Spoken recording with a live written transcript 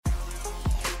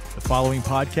The following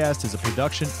podcast is a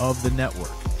production of the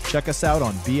network. Check us out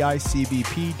on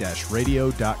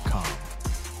bicbp-radio.com.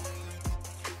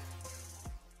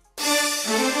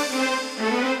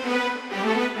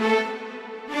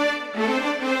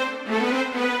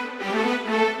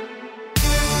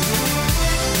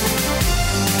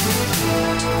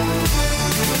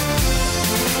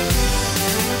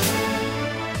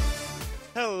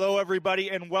 Hello, everybody,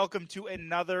 and welcome to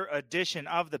another edition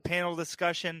of the panel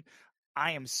discussion.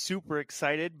 I am super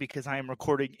excited because I am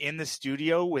recording in the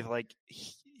studio with like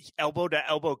elbow to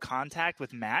elbow contact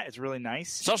with Matt. It's really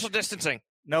nice. Social distancing.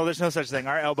 No, there's no such thing.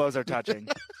 Our elbows are touching.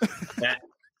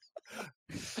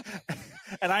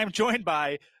 And I am joined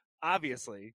by,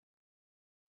 obviously.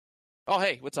 Oh,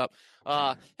 hey, what's up?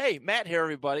 Hey, Matt here,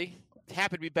 everybody.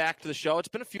 Happy to be back to the show. It's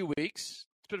been a few weeks.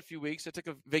 I took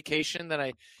a vacation, then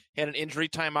I had an injury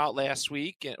timeout last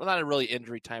week. Well, not a really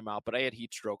injury timeout, but I had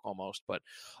heat stroke almost. But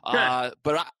I'm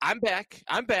back.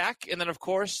 I'm back. And then, of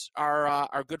course,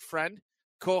 our good friend,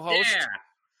 co-host,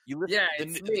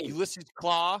 Ulysses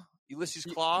Claw. Ulysses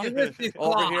Claw over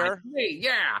here. Me,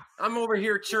 yeah. I'm over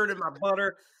here churning my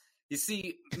butter. You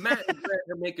see, Matt and Brett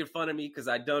are making fun of me because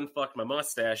I done fucked my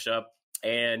mustache up,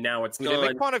 and now it's We gone.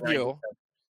 didn't make fun of you.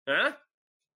 Huh?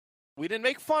 We didn't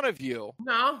make fun of you.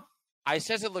 No. I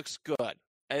says it looks good.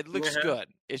 It looks good.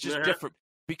 It's just different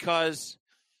because,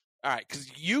 all right, because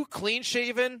you clean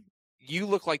shaven, you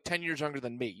look like 10 years younger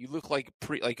than me. You look like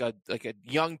a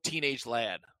young teenage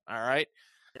lad. All right.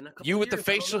 You with the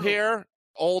facial hair,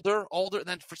 older, and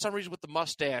then for some reason with the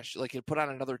mustache, like it put on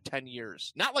another 10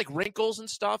 years. Not like wrinkles and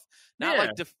stuff.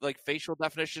 Not like facial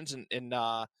definitions and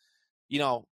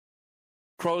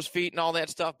crow's feet and all that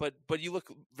stuff. But you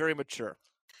look very mature.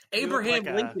 Abraham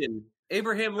Lincoln.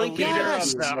 Abraham Lincoln.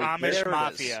 Yes, the Amish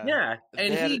Mafia. Yeah.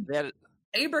 And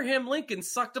Abraham Lincoln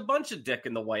sucked a bunch of dick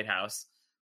in the White House.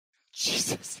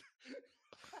 Jesus.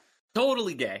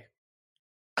 Totally gay.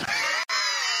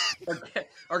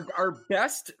 our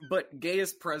best but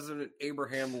gayest president,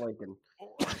 Abraham Lincoln.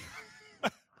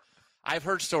 I've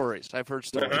heard stories.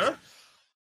 Uh-huh.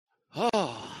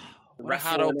 Oh, what a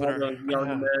hot opener.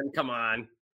 Young men, come on.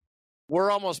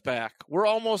 We're almost back. We're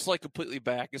almost like completely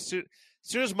back. As soon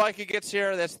as Micah gets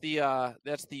here, that's the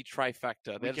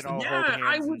trifecta.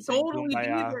 I would totally be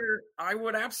there. I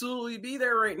would absolutely be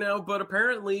there right now. But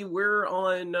apparently, we're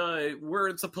on where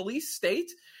it's a police state,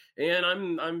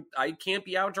 and I can't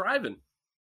be out driving.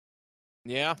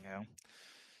 Yeah.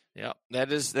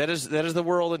 That is the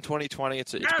world in 2020.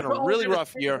 It's been a really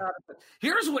rough year.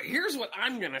 Here's what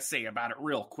I'm gonna say about it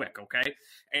real quick, okay?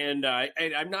 And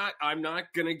I'm not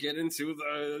gonna get into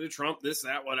the Trump this,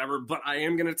 that, whatever, but I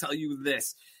am gonna tell you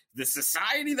this: the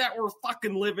society that we're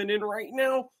fucking living in right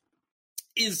now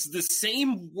is the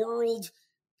same world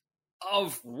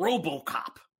of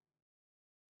RoboCop.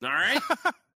 All right,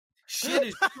 shit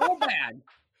is so bad.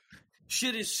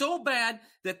 Shit is so bad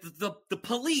that the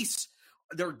police.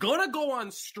 They're going to go on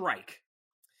strike.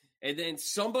 And then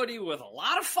somebody with a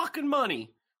lot of fucking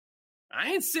money, I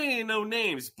ain't saying no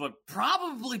names, but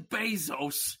probably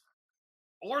Bezos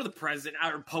or the president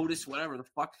or POTUS, whatever the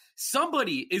fuck.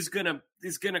 Somebody it's going to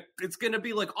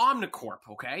be like Omnicorp,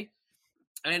 okay?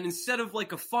 And instead of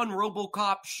like a fun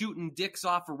RoboCop shooting dicks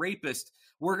off a rapist,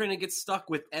 we're going to get stuck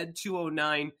with Ed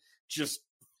 209 just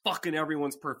fucking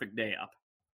everyone's perfect day up.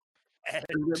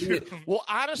 Well,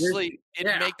 honestly, it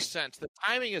makes sense. The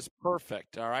timing is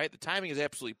perfect, all right? The timing is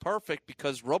absolutely perfect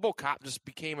because RoboCop just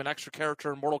became an extra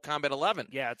character in Mortal Kombat 11.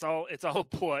 Yeah, it's all a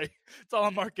ploy. It's all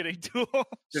a marketing tool.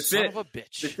 Son of a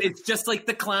bitch. It's just like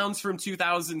the clowns from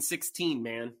 2016,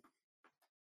 man.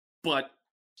 But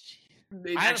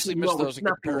I honestly miss those in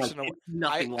comparison.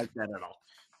 Nothing like that at all.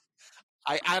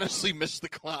 I honestly miss the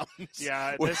clowns.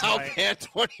 Yeah, with how bad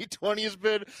 2020 has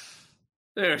been.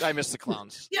 I miss the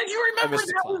clowns. Yeah, you remember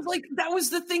that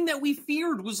was the thing that we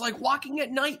feared was like walking at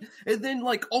night and then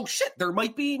like, oh shit, there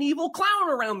might be an evil clown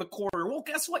around the corner. Well,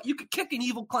 guess what? You could kick an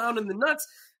evil clown in the nuts.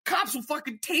 Cops will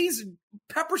fucking tase and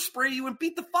pepper spray you and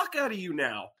beat the fuck out of you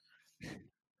now.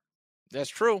 That's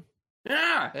true.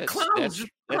 Yeah, clowns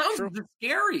are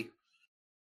scary.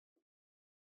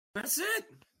 That's it.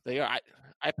 They are.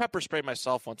 I pepper sprayed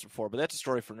myself once before, but that's a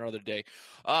story for another day.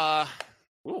 All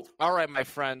right, my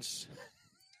friends.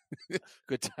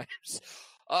 Good times.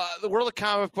 The world of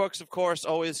comic books, of course,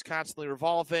 always constantly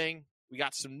revolving. We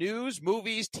got some news,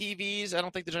 movies, TVs. I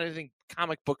don't think there's anything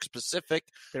comic book specific,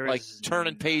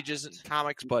 turning pages in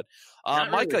comics. But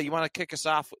Micah, you want to kick us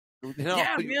off?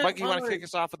 Micah, you want to kick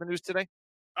us off with the news today?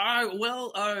 I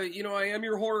am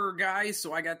your horror guy,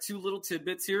 so I got two little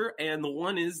tidbits here. And the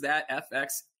one is that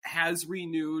FX has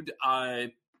renewed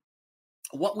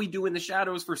What We Do in the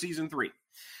Shadows for season 3,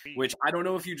 which I don't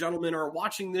know if you gentlemen are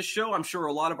watching this show. I'm sure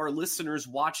a lot of our listeners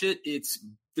watch it.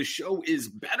 The show is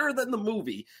better than the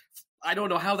movie. I don't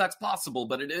know how that's possible,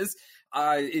 but it is.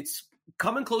 It's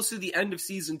coming close to the end of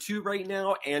season 2 right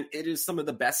now, and it is some of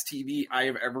the best TV I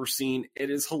have ever seen. It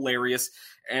is hilarious,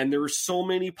 and there are so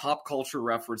many pop culture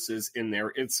references in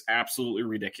there. It's absolutely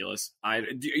ridiculous.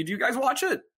 Do you guys watch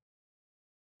it?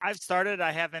 I've started.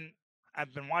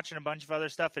 I've been watching a bunch of other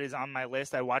stuff. It is on my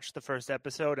list. I watched the first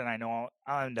episode, and I know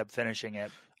I'll end up finishing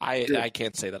it. I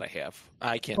can't say that I have.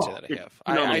 I can't say that I have.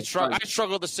 I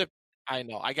struggle to sit. I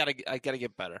know. I gotta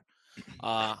get better.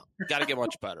 Gotta get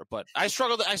much better. But I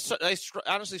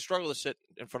honestly struggle to sit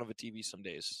in front of a TV some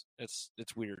days. It's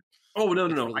weird. Oh no,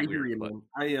 really I hear you, man.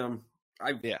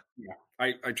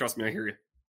 I trust me. I hear you.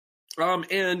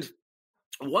 And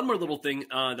one more little thing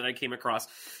that I came across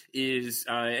is,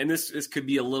 and this could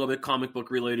be a little bit comic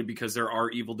book related because there are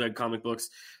Evil Dead comic books,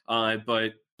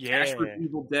 but Ash vs.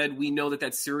 Evil Dead, we know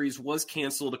that series was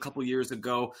canceled a couple years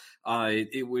ago.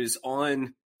 It was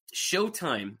on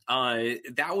Showtime.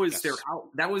 That was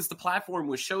that was the platform,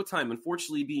 was Showtime.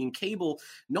 Unfortunately, being cable,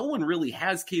 no one really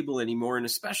has cable anymore, and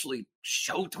especially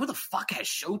Showtime. Who the fuck has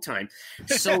Showtime?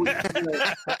 So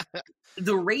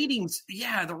the ratings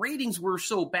were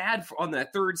so bad on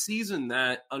that third season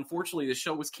that unfortunately the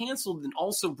show was canceled. And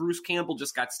also Bruce Campbell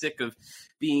just got sick of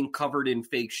being covered in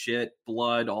fake shit,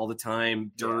 blood all the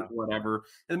time, dirt, whatever.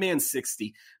 And the man's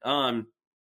 60.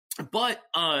 But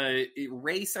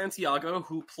Ray Santiago,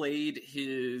 who played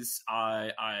his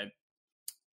sidekick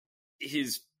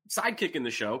in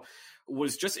the show,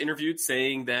 was just interviewed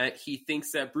saying that he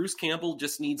thinks that Bruce Campbell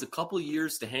just needs a couple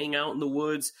years to hang out in the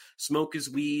woods, smoke his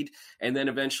weed, and then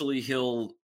eventually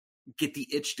he'll get the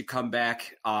itch to come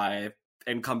back and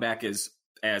come back as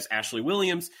Ashley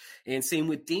Williams. And same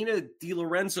with Dana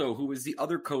DiLorenzo, who was the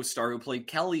other co-star who played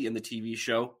Kelly in the TV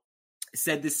show,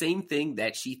 said the same thing,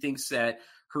 that she thinks that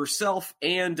herself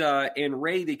and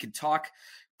Ray, they could talk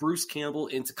Bruce Campbell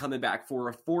into coming back for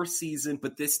a 4th season,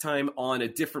 but this time on a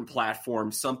different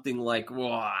platform, something like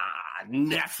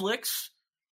Netflix,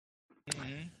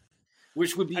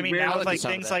 which would be. I mean, now like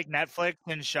things like Netflix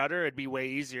and Shudder, it'd be way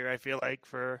easier. I feel like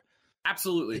for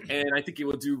absolutely, and I think it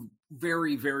will do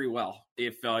very, very well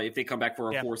if they come back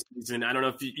for a 4th season. I don't know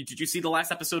if did you see the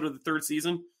last episode of the 3rd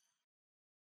season?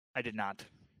 I did not.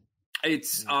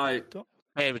 It's I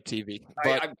have a TV,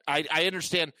 but I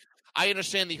understand. I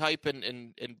understand the hype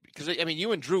and because I mean,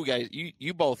 you and Drew guys,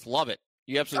 you both love it.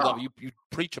 You absolutely love it. You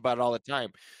preach about it all the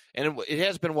time, and it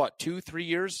has been 2-3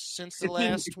 years since the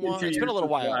last one. It's been a little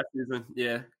while.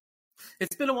 Yeah,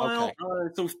 it's been a while.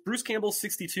 Okay. So Bruce Campbell's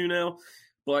 62 now,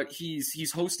 but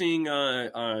he's hosting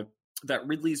that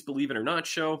Ridley's Believe It or Not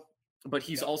show. But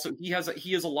he's also he has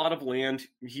a lot of land.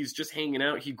 He's just hanging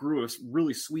out. He grew a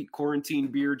really sweet quarantine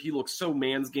beard. He looks so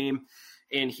man's game.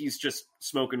 And he's just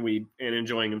smoking weed and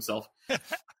enjoying himself.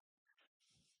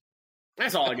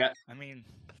 That's all I got. I mean,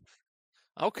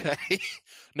 okay.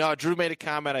 No, Drew made a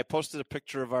comment. I posted a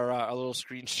picture of our little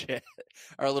screen chat,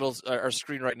 our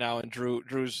screen right now, and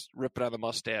Drew's ripping on the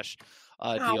mustache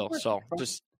deal. So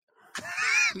just,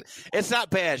 it's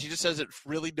not bad. She just says it's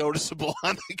really noticeable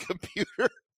on the computer.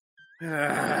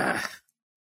 Heck.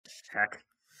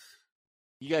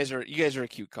 You guys are a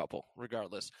cute couple,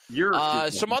 regardless. You're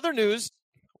some other news.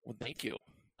 Well, thank you.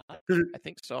 I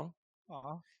think so.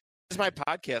 This is my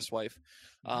podcast wife.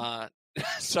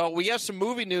 So we have some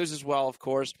movie news as well, of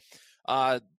course.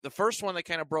 The first one that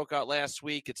kind of broke out last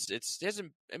week, it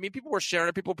hasn't. I mean, people were sharing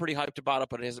it. People were pretty hyped about it,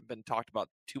 but it hasn't been talked about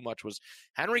too much. Was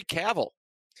Henry Cavill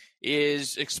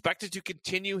is expected to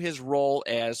continue his role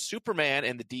as Superman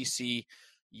in the DC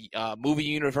movie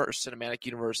universe, cinematic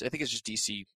universe. I think it's just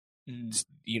DC.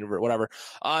 Universe, whatever.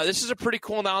 This is a pretty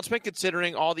cool announcement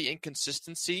considering all the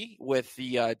inconsistency with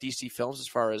the DC films as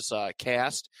far as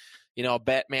cast. You know,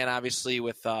 Batman obviously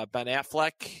with Ben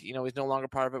Affleck. You know, he's no longer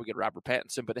part of it. We get Robert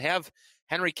Pattinson, but to have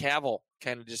Henry Cavill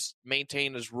kind of just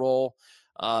maintain his role.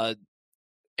 And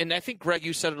I think Greg,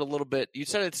 you said it a little bit. You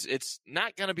said it's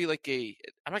not going to be like I'm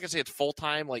not going to say it's full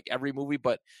time like every movie,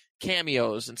 but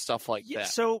cameos and stuff like that.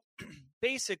 So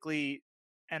basically,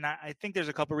 and I think there's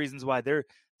a couple reasons why there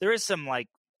is some like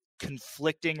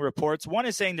conflicting reports. One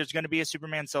is saying there's going to be a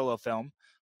Superman solo film,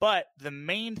 but the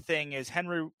main thing is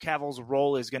Henry Cavill's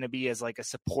role is going to be as like a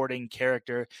supporting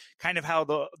character, kind of how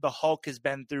the Hulk has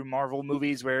been through Marvel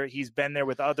movies where he's been there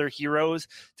with other heroes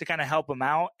to kind of help him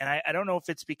out. And I don't know if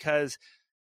it's because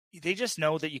they just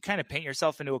know that you kind of paint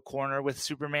yourself into a corner with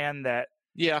Superman that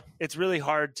it's really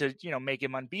hard to, make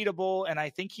him unbeatable. And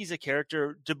I think he's a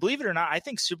character, to believe it or not, I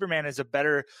think Superman is a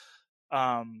better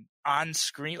on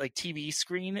screen, like TV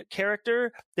screen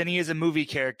character than he is a movie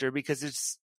character, because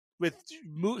it's with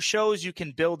shows you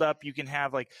can build up, you can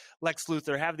have like Lex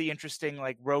Luthor have the interesting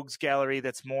like rogues gallery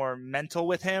that's more mental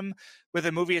with him. With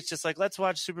a movie, it's just like, let's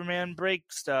watch Superman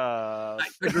break stuff.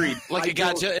 Agreed. Like a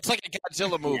Godzilla, it's like a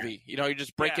Godzilla movie. Yeah. You're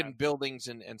just breaking buildings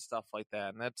and stuff like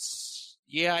that. And that's,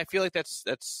 I feel like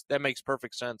that makes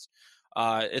perfect sense.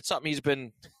 It's something he's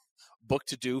been booked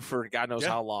to do for God knows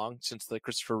how long, since the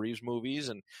Christopher Reeves movies.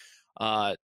 And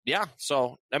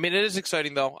so I mean, it is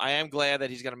exciting though. I am glad that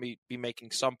he's going to be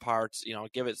making some parts,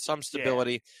 give it some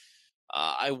stability.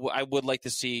 I would like to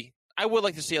see at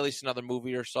least another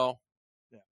movie or so.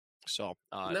 Yeah. So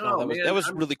that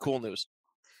was really cool news.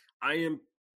 I am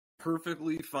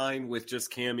perfectly fine with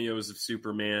just cameos of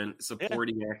Superman,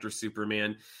 supporting actor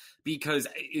Superman, because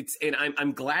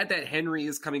I'm glad that Henry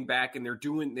is coming back and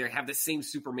they have the same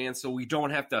Superman, so we don't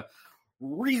have to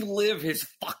relive his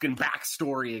fucking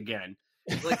backstory again.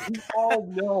 Like,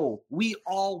 we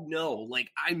all know.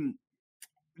 Like,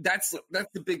 that's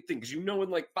the big thing, because in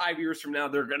like 5 years from now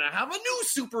they're gonna have a new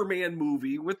Superman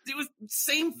movie with the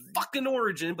same fucking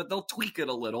origin, but they'll tweak it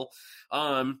a little.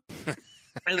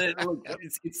 And then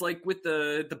it's like with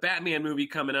the Batman movie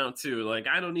coming out too. Like,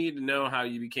 I don't need to know how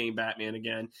you became Batman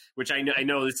again, which I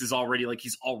know this is already like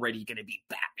he's already gonna be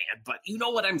Batman, but you know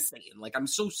what I'm saying? Like, I'm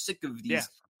so sick of these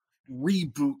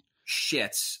reboot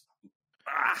shits.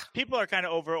 People are kind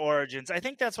of over origins. I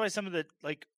think that's why some of the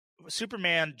like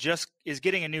Superman just is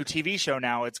getting a new TV show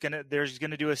now. There's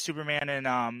gonna do a Superman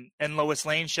and Lois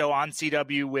Lane show on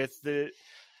CW with the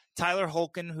Tyler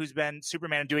Hoechlin, who's been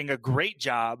Superman, doing a great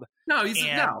job. No, he's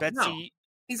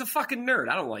a fucking nerd.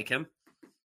 I don't like him.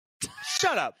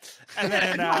 Shut up. And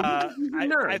then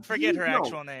I forget her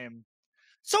actual name.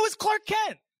 So is Clark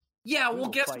Kent. Yeah, well,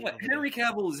 guess what? Henry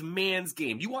Cavill is man's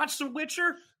game. You watched The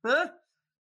Witcher? Huh?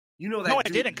 You know that? No, I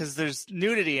didn't, because there's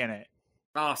nudity in it.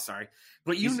 Oh, sorry.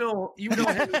 But you know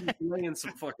Henry's laying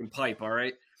some fucking pipe, all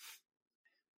right?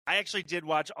 I actually did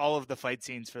watch all of the fight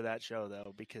scenes for that show,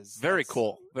 though, because very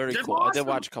cool. Awesome. I did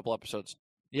watch a couple episodes.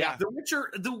 Yeah. The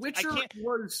Witcher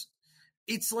was,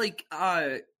 it's like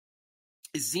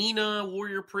Xena,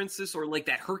 Warrior Princess, or like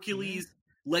that Hercules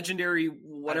legendary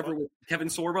whatever with Kevin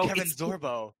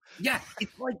Sorbo. Yeah,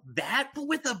 it's like that, but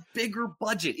with a bigger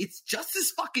budget. It's just as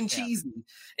fucking cheesy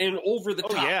and over the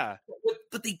top. Yeah.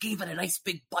 But they gave it a nice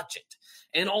big budget.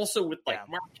 And also with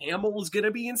Mark Hamill is going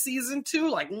to be in season 2.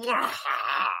 Like,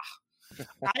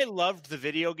 I loved the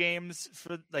video games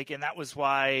and that was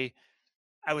why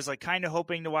I was like kind of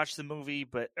hoping to watch the movie,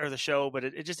 or the show, but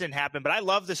it just didn't happen. But I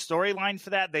love the storyline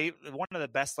for that. One of the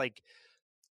best like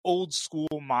old school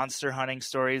monster hunting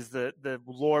stories. The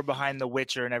lore behind The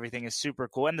Witcher and everything is super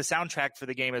cool, and the soundtrack for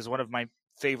the game is one of my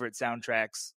favorite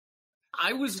soundtracks.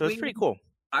 It's pretty cool.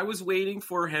 I was waiting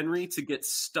for Henry to get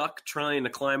stuck trying to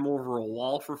climb over a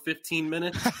wall for 15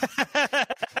 minutes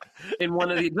in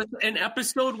an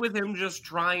episode with him just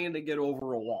trying to get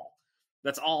over a wall.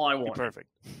 That's all I want. Perfect.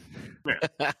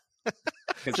 Yeah.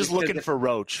 Just looking for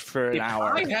Roach for an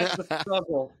hour.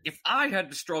 If I had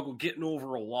to struggle getting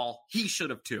over a wall, he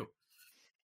should have too.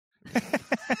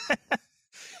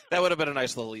 That would have been a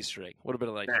nice little Easter egg.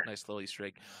 Nice little Easter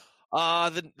egg.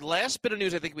 The last bit of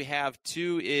news I think we have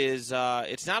too is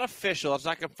it's not official, it's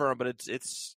not confirmed, but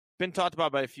it's been talked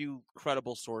about by a few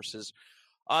credible sources.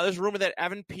 There's a rumor that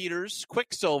Evan Peters'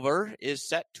 Quicksilver is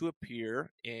set to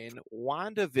appear in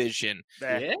WandaVision.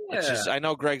 Yeah. I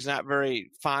know Greg's not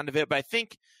very fond of it, but I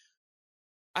think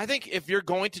if you're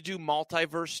going to do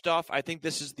multiverse stuff, I think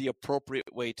this is the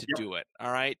appropriate way to do it.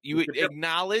 All right, you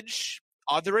acknowledge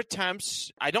other attempts.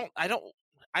 I don't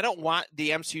want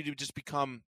the MCU to just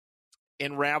become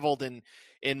unraveled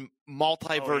in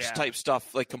multiverse type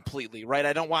stuff like completely, right?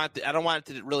 I don't want it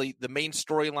to really the main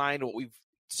storyline, what we've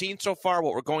seen so far,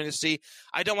 what we're going to see.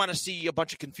 I don't want to see a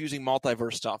bunch of confusing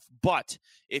multiverse stuff. But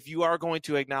if you are going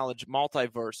to acknowledge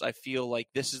multiverse, I feel like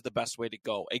this is the best way to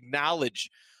go. Acknowledge.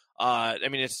 I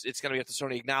mean, it's going to be up to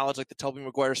Sony. Acknowledge like the Tobey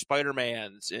Maguire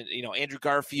Spider-Mans, and Andrew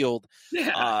Garfield,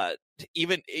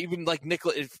 even like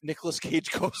Nicolas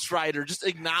Cage Ghost Rider. Just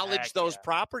acknowledge those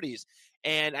properties,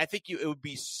 and I think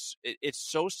it's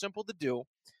so simple to do.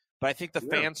 But I think the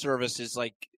fan service is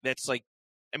that's.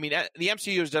 I mean, the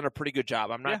MCU has done a pretty good job.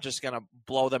 I'm not just going to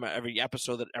blow them at every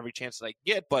episode, every chance that I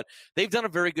get, but they've done a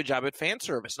very good job at fan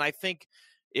service. And I think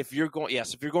if you're going to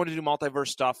do multiverse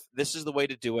stuff, this is the way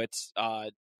to do it.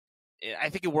 I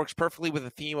think it works perfectly with the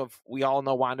theme of, we all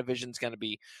know WandaVision's going to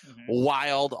be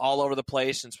wild all over the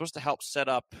place and supposed to help set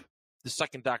up the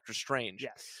second Doctor Strange.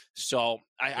 Yes. So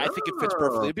I think it fits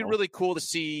perfectly. It'd be really cool to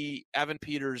see Evan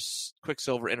Peters'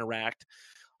 Quicksilver interact.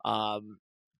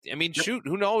 I mean, shoot,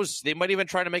 who knows? They might even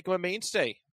try to make him a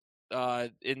mainstay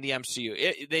in the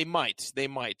MCU. They might.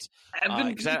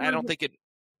 Because I don't think it.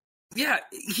 Yeah,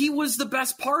 he was the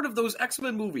best part of those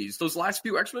X-Men movies, those last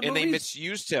few X-Men movies. And they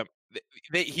misused him.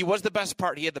 He was the best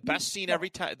part. He had the best scene every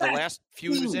time. The last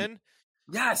few he was in.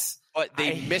 Yes. But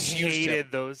they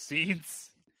misused those scenes.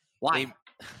 Why?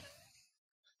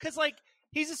 Because, like,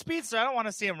 he's a speedster. I don't want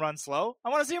to see him run slow. I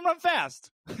want to see him run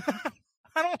fast.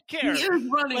 I don't care. He is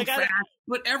running fast,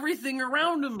 but everything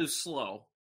around him is slow.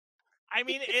 I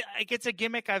mean, it's a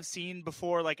gimmick I've seen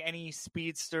before, like any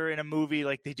speedster in a movie,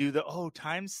 like they do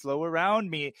time's slow around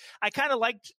me. I kind of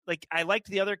liked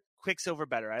the other Quicksilver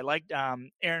better. I liked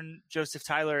Aaron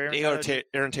Taylor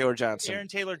Johnson. Aaron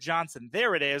Taylor Johnson.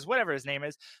 There it is, whatever his name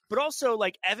is. But also,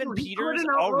 like, Evan Peters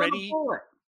already.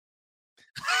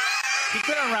 He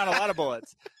couldn't outrun a lot of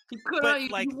bullets. He could, but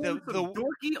like the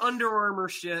dorky Under Armour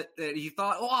shit that he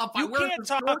thought, if I wear can't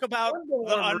talk about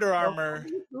the Under Armour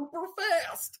super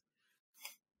fast.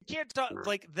 You can't talk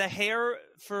like the hair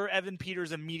for Evan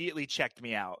Peters immediately checked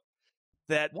me out.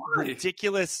 That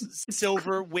ridiculous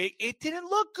silver wig, it didn't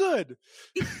look good.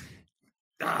 It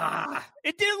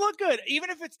didn't look good. Even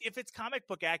if it's comic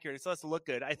book accurate, it still has to look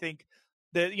good. I think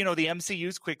the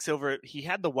MCU's Quicksilver, he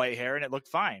had the white hair and it looked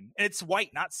fine. And it's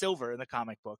white, not silver in the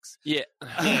comic books. Yeah.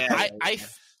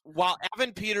 While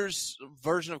Evan Peters'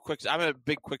 version of Quicksilver, I'm a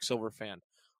big Quicksilver fan.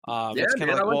 It's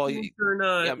kind of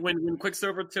like, when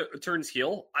Quicksilver turns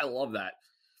heel, I love that.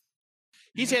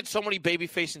 He's had so many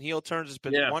babyface and heel turns; it's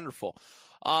been wonderful.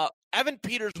 Evan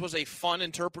Peters was a fun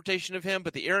interpretation of him,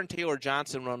 but the Aaron Taylor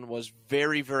Johnson run was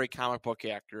very, very comic book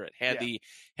accurate. Had the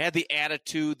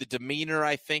attitude, the demeanor.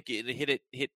 I think it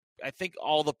hit. I think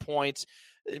all the points.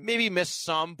 Maybe missed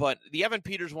some, but the Evan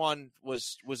Peters one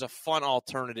was a fun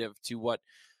alternative to what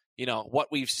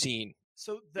we've seen.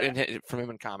 So from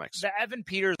him in comics, the Evan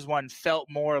Peters one felt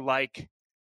more like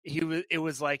it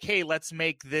was like, hey, let's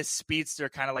make this speedster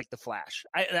kind of like the Flash.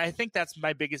 I think that's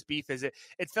my biggest beef. Is it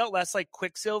felt less like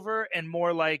Quicksilver and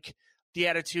more like the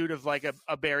attitude of like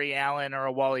a Barry Allen or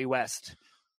a Wally West,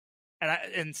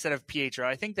 instead of Pietro.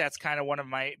 I think that's kind of one of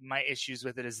my issues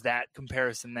with it, is that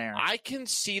comparison there. I can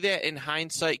see that in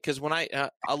hindsight, because when a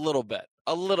little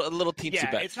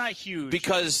teensy bit. It's not huge.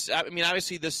 Because I mean,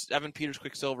 obviously, this Evan Peters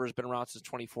Quicksilver has been around since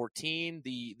 2014.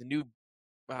 The new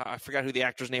I forgot who the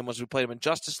actor's name was who played him in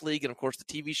Justice League, and of course the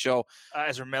TV show.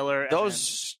 Ezra Miller.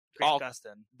 Those all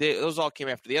came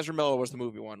after. The Ezra Miller was the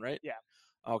movie one, right? Yeah.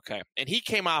 Okay, and he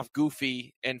came off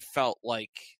goofy and felt like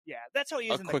that's how he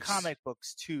is in the comic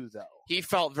books too, though. He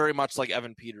felt very much like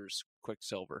Evan Peters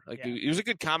Quicksilver. He was a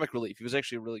good comic relief. He was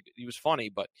actually really good. He was funny,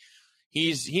 but he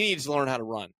needs to learn how to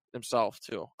run himself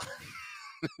too.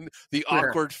 The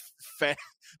awkward,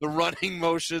 the running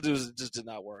motions just did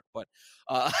not work. But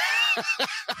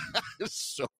it's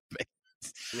so bad.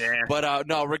 Yeah. But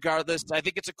no, regardless, I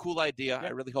think it's a cool idea. Yeah.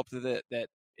 I really hope that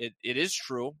it is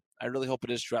true. I really hope it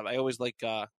is true. I always like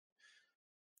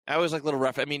little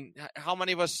ref. I mean, how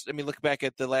many of us? I mean, look back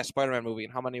at the last Spider-Man movie,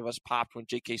 and how many of us popped when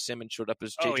J.K. Simmons showed up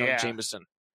as J. Jonah Jameson?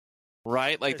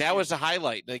 Right, like that was a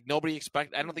highlight. Like nobody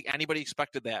expected. I don't think anybody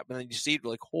expected that. But then you see it,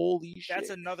 like, holy shit!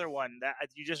 That's another one that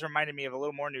you just reminded me of. A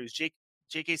little more news.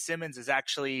 J.K. Simmons is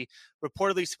actually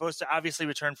reportedly supposed to obviously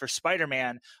return for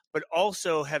Spider-Man, but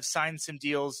also have signed some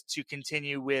deals to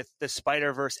continue with the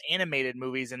Spider-Verse animated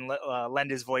movies and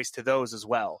lend his voice to those as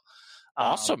well.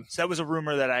 Awesome. So that was a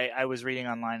rumor that I was reading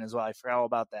online as well. I forgot all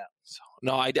about that. So,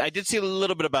 no, I did see a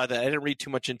little bit about that. I didn't read too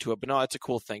much into it, but no, it's a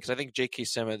cool thing because I think J.K.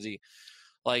 Simmons,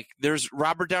 there's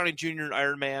Robert Downey Jr. in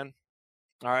Iron Man.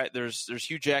 All right, there's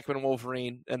Hugh Jackman in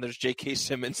Wolverine, and there's J.K.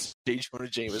 Simmons, J. Jonah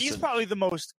Jameson. He's probably the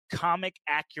most comic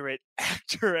accurate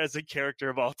actor as a character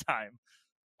of all time.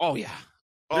 Oh yeah.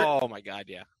 Oh my God,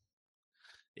 yeah.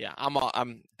 Yeah,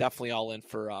 I'm definitely all in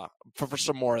for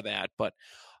some more of that. But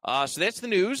so that's the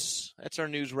news. That's our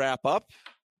news wrap up.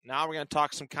 Now we're gonna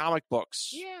talk some comic books.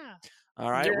 Yeah.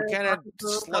 All right, we're kind of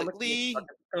slightly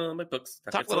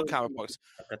talk little comic books.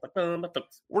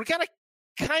 We're gonna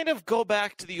kind of go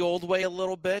back to the old way a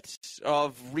little bit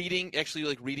of reading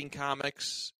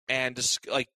comics and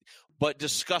but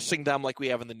discussing them like we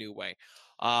have in the new way,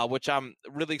 which I'm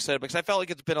really excited because I felt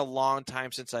like it's been a long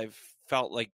time since I've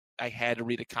felt like I had to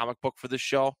read a comic book for this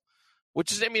show,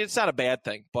 which is, I mean, it's not a bad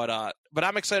thing, but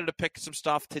I'm excited to pick some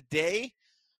stuff today.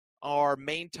 Our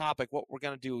main topic, what we're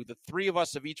going to do, the three of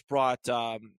us have each brought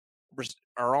our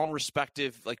own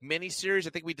respective mini series. I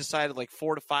think we decided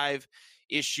 4 to 5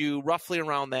 issue, roughly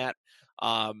around that,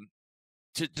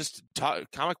 to just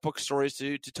talk comic book stories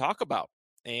to talk about.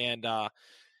 And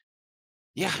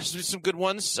Yeah, some good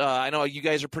ones. I know you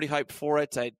guys are pretty hyped for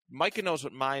it. Micah knows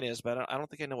what mine is, but I don't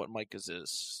think I know what Micah's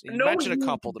is. You mentioned a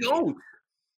couple to me.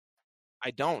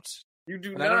 I don't. You do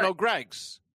and not. I don't know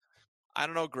Greg's.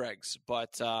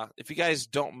 But if you guys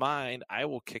don't mind, I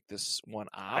will kick this one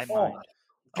off.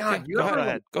 God, okay, go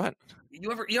ahead. Go ahead.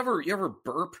 You ever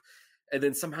burp, and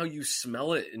then somehow you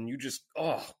smell it, and you just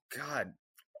what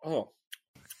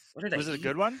did Was it a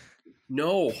good one?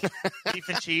 No. Beef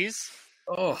and cheese.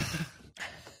 Oh,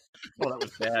 that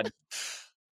was bad.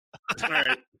 All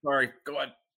right, sorry. Go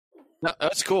on. No,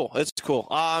 that's cool. It's cool.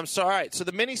 So all right. So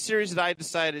the mini series that I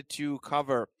decided to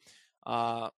cover,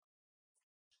 for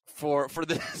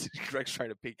this, Greg's trying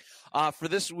to peek. For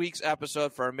this week's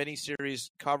episode for our mini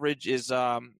series coverage is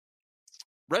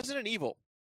Resident Evil.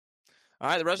 All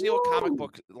right, the Resident Evil comic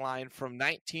book line from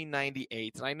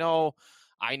 1998, and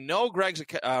I know Greg's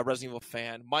a Resident Evil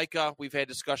fan. Micah, we've had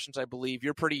discussions. I believe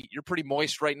you're pretty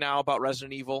moist right now about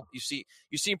Resident Evil.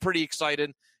 You seem pretty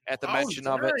excited at the mention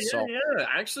of it. Yeah.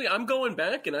 Actually, I'm going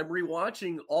back and I'm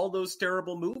rewatching all those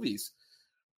terrible movies.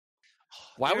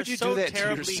 Why would you do that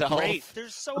to yourself? Great. They're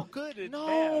so good.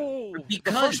 No, the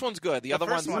first one's good. The other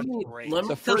one's great. Let me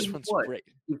the first one's great.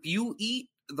 If you eat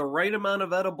the right amount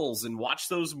of edibles and watch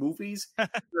those movies,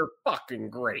 they're fucking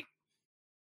great.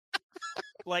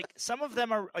 Like, some of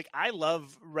them are like, I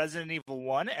love Resident Evil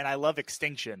 1 and I love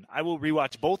Extinction. I will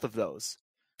rewatch both of those.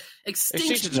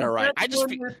 Extinction's all right. I just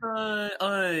with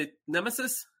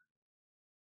Nemesis.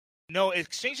 No,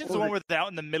 Extinction's the one where they're out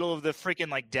in the middle of the freaking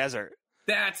like desert.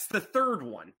 That's the third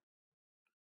one.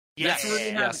 Yes.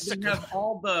 They have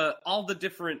all the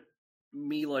different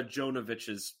Mila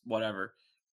Jovovich's whatever.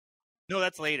 No,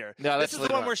 that's later. No, this is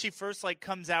the one where she first like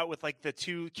comes out with like the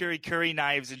two curry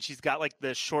knives, and she's got like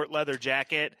the short leather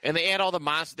jacket. And they add all the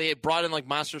monsters. They brought in like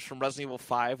monsters from Resident Evil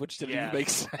 5, which didn't even make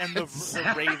sense. And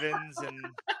the ravens, and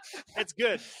it's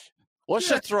good. Let's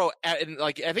just throw in,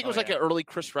 like, I think it was an early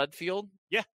Chris Redfield.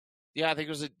 Yeah, I think it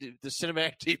was the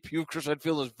cinematic debut of Chris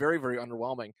Redfield was very, very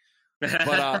underwhelming.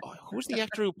 But who's the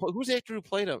actor who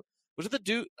played him? Was it the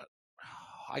dude?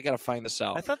 I gotta find this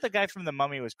out. I thought the guy from The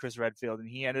Mummy was Chris Redfield, and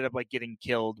he ended up like getting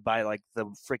killed by like the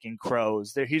freaking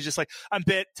crows. He's just like, I'm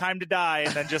bit, time to die,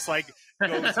 and then just like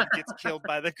goes and gets killed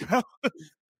by the crow.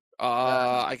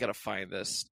 I gotta find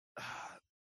this.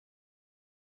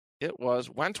 It was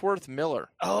Wentworth Miller.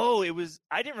 Oh, it was.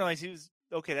 I didn't realize he was.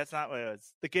 Okay, that's not what it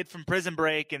was. The kid from Prison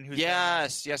Break and who's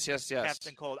yes.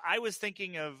 Captain Cold. I was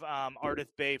thinking of Ardith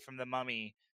Bay from The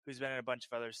Mummy, who's been in a bunch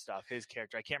of other stuff. His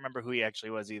character, I can't remember who he actually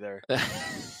was either.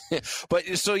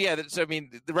 But so I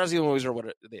mean, the Resident Evil movies are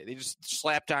what they just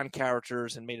slapped on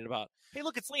characters and made it about. Hey,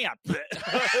 look, it's Leon.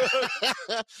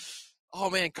 Oh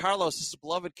man, Carlos, this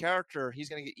beloved character. He's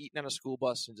gonna get eaten on a school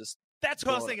bus and just. That's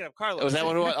what I was thinking of, Carlos. Was that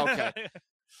one? Okay.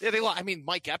 Yeah, I mean,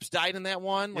 Mike Epps died in that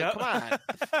one. Like, come on,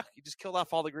 he just killed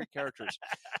off all the great characters.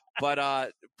 But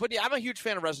yeah, I'm a huge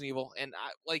fan of Resident Evil, and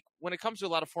when it comes to a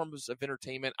lot of forms of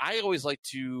entertainment, I always like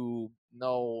to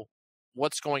know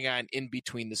what's going on in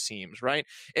between the seams, right?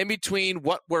 In between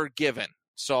what we're given.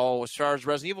 So as far as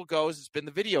Resident Evil goes, it's been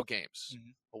the video games.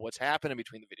 Mm-hmm. But what's happened in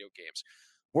between the video games?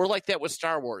 We're like that with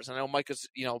Star Wars. I know Mike is,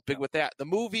 big with that. The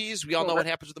movies, we all know what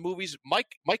happens with the movies.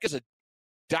 Mike is a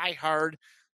diehard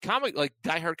comic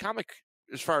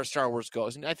as far as Star Wars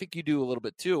goes, and I think you do a little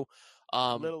bit too.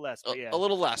 A little less, but yeah. A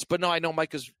little less, but no, I know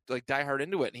Mike is like diehard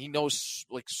into it, and he knows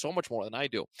like so much more than I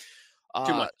do.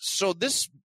 Too much. So this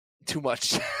too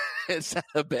much. It's not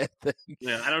a bad thing.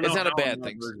 Yeah, I don't know. It's not a bad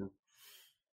thing.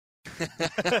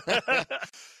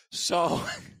 So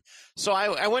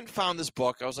I went and found this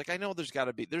book. I was like, I know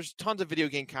there's tons of video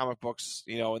game comic books,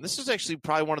 and this is actually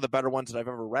probably one of the better ones that I've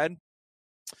ever read.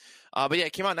 But yeah,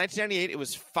 it came out in 1998. It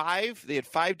was 5. They had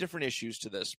 5 different issues to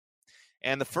this.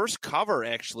 And the first cover,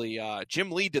 actually,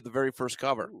 Jim Lee did the very first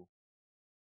cover. Ooh.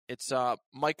 It's,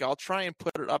 Mike, I'll try and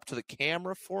put it up to the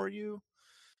camera for you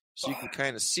so you can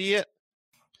kind of see it.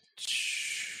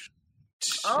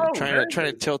 Trying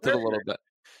to tilt it a little bit.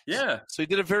 Yeah. So he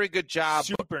did a very good job.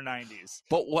 Super 90s.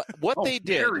 But what they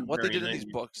did in 90s. these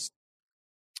books,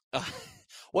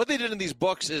 what they did in these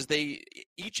books is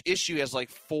each issue has like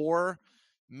 4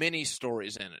 mini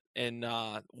stories in it, and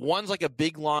one's like a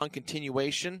big long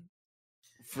continuation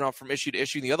from issue to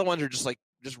issue. The other ones are just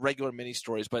regular mini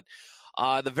stories. But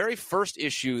the very first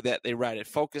issue that they read, it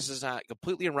focuses on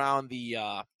completely around the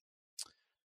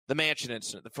mansion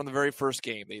incident from the very first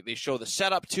game. They show the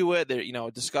setup to it. They're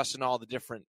discussing all the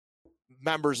different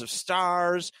members of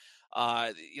STARS.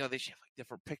 They have like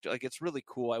different pictures. Like, it's really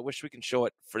cool. I wish we can show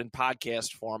it in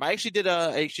podcast form. I actually did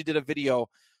a video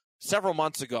several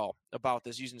months ago about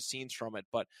this using scenes from it,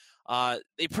 but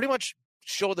they pretty much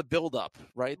show the build up,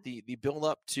 right? The build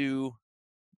up to.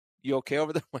 You okay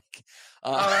over there, Mike?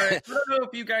 I don't know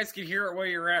if you guys can hear it where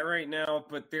you're at right now,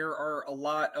 but there are a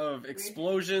lot of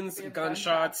explosions,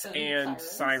 gunshots, and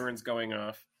sirens going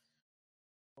off.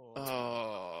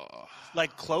 Oh,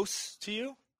 Like close to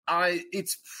you?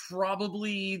 It's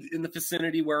probably in the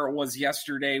vicinity where it was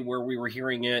yesterday, where we were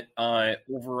hearing it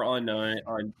over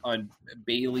on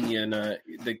Bailey and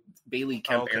the Bailey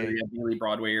Kemp area, Bailey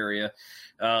Broadway area.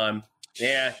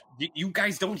 Yeah, you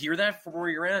guys don't hear that from where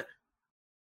you're at?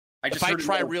 If I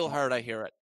try real hard, I hear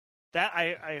it. That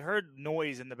I heard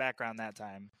noise in the background that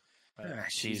time.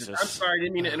 Jesus. I'm sorry, I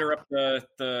didn't mean to interrupt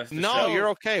the No, show. you're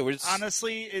okay.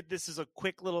 Honestly, this is a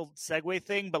quick little segue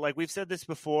thing, but like we've said this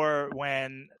before,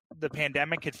 when the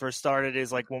pandemic had first started,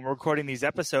 is like when we're recording these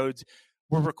episodes,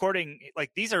 we're recording like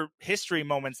these are history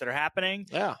moments that are happening.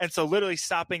 Yeah. And so literally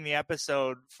stopping the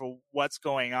episode for what's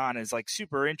going on is like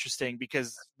super interesting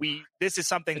because this is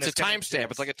something it's that's a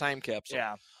timestamp. It's like a time capsule.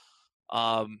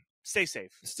 Yeah. Stay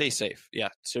safe. Stay safe. Yeah,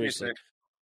 seriously. safe.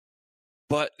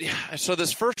 But yeah, so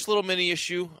this first little mini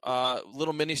issue,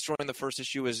 little mini story in the first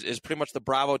issue is pretty much the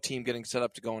Bravo team getting set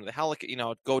up to go into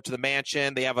the go to the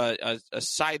mansion. They have a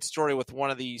side story with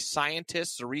one of the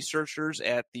scientists or researchers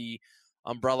at the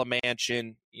Umbrella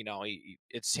Mansion.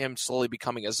 It's him slowly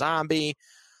becoming a zombie.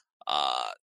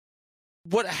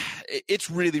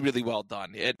 It's really, really well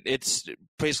done. It's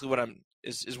basically what I'm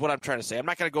trying to say. I'm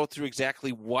not going to go through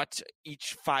exactly what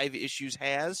each 5 issues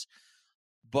has,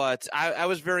 but I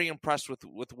was very impressed with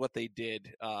what they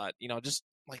did. Just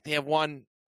like they have one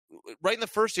right in the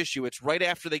first issue. It's right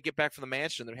after they get back from the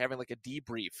mansion. They're having like a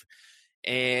debrief,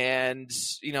 and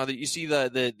that you see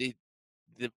the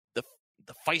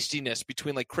feistiness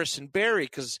between like Chris and Barry,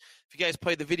 because if you guys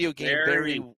played the video game,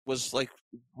 Barry was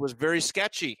very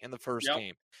sketchy in the first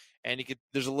game, and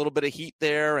there's a little bit of heat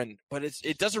there, but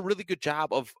it does a really good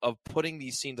job of putting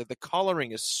these scenes. Like the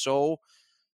coloring is so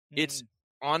it's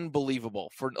unbelievable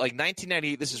for like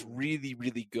 1998. This is really,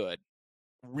 really good,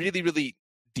 really, really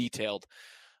detailed.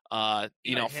 From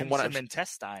what I'm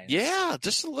intestines,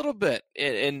 just a little bit,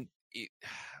 I'm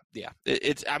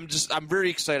very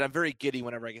excited. I'm very giddy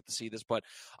whenever I get to see this. But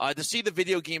to see the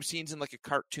video game scenes in like a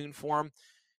cartoon form,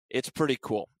 it's pretty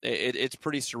cool. It's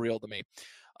pretty surreal to me.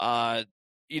 Of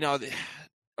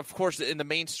course, in the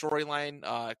main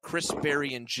storyline, Chris,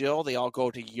 Barry, and Jill, they all go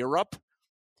to Europe.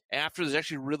 After there's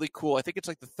actually really cool. I think it's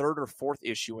like the 3rd or 4th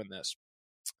issue in this.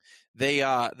 They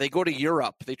go to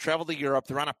Europe. They travel to Europe.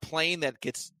 They're on a plane that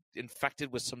gets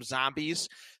infected with some zombies.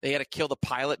 They had to kill the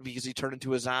pilot because he turned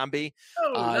into a zombie,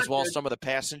 as well as some of the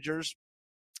passengers.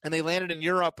 And they landed in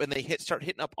Europe, and they start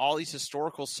hitting up all these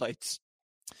historical sites.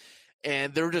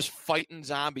 And they're just fighting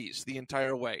zombies the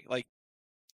entire way, like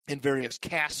in various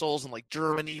castles in like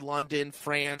Germany, London,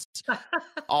 France,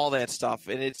 all that stuff.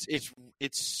 And it's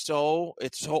so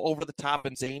over the top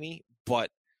and zany,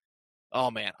 but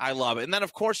oh man, I love it. And then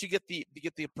of course you get the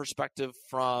perspective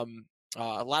from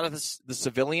a lot of the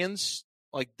civilians.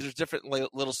 Like there's different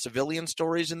little civilian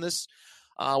stories in this,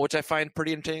 which I find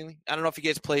pretty entertaining. I don't know if you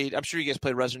guys played. I'm sure you guys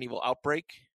played Resident Evil Outbreak.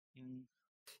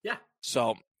 Yeah.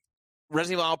 So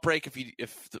Resident Evil Outbreak,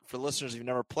 for listeners, if you've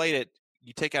never played it,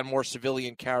 you take on more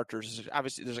civilian characters.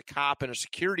 Obviously, there's a cop and a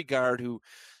security guard who,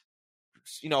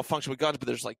 function with guns, but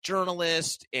there's like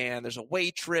journalists and there's a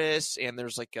waitress and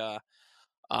there's like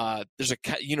there's a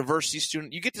university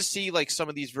student. You get to see like some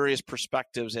of these various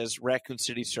perspectives as Raccoon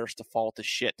City starts to fall to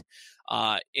shit.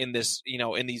 In this,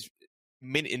 in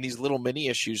these little mini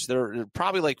issues, they're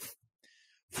probably like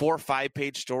 4 or 5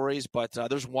 page stories, but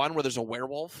there's one where there's a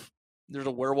werewolf. There's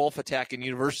a werewolf attacking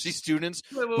university students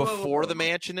before the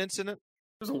mansion incident.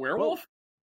 There's a werewolf?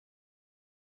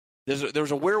 There was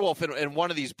a werewolf in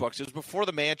one of these books. It was before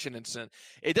the mansion incident.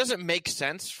 It doesn't make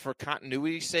sense for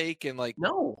continuity's sake, and like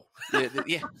no,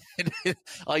 yeah,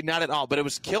 like not at all. But it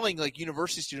was killing like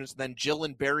university students. And then Jill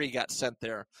and Barry got sent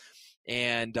there,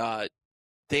 and they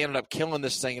ended up killing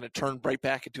this thing, and it turned right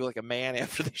back into like a man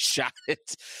after they shot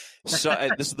it. So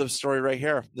this is the story right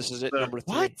here. This is it, number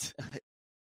 3. What?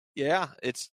 Yeah,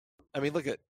 look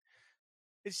at.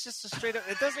 It's just a straight up.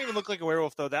 It doesn't even look like a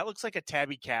werewolf though. That looks like a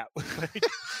tabby cat.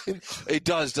 It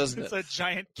does, doesn't it? It's a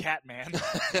giant cat man.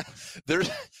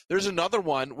 There's another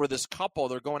one where this couple,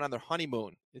 they're going on their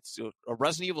honeymoon. It's a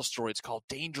Resident Evil story. It's called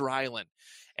Danger Island,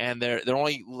 and they're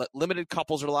only limited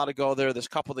couples are allowed to go there. This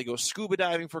couple, they go scuba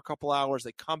diving for a couple hours.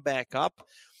 They come back up,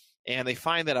 and they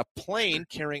find that a plane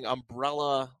carrying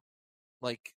umbrella,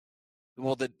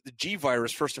 the G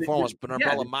virus first and foremost, but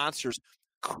umbrella monsters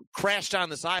crashed on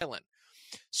this island.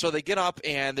 So they get up,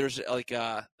 and there's like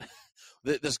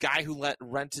this guy who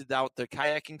rented out the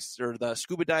kayaking or the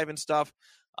scuba diving stuff.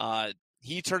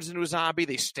 he turns into a zombie.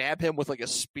 They stab him with like a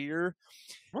spear,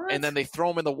 What? and then they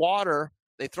throw him in the water.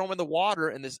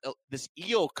 And this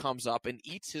eel comes up and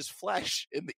eats his flesh,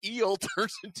 and the eel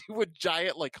turns into a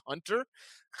giant like hunter.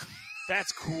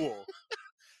 That's cool.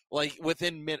 Like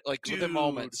within within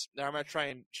moments. Now I'm gonna try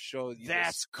and show you.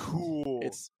 That's cool.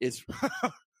 It's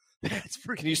That's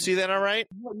freaking. Can you see that? All right.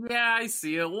 Yeah, I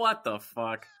see it. What the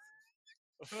fuck?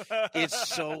 It's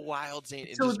so wild, Zane.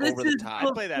 It's So just this over the is top.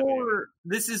 I'd play that video.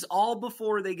 This is all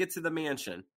before they get to the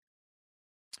mansion.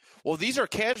 Well, these are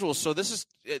casuals, so this is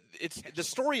the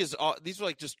story is these are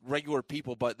like just regular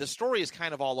people, but the story is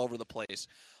kind of all over the place.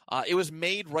 It was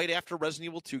made right after Resident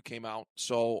Evil 2 came out,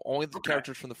 so only the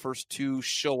characters from the first two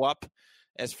show up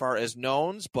as far as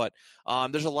knowns, but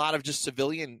there's a lot of just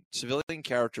civilian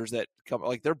characters that come,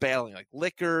 like they're battling like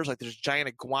lickers, like there's giant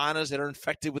iguanas that are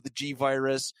infected with the G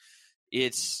virus.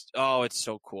 It's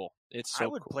so cool. It's so I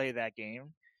would cool. play that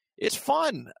game. It's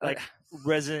fun. Like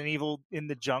Resident Evil in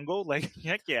the jungle. Like,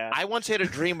 heck yeah. I once had a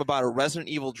dream about a Resident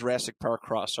Evil Jurassic Park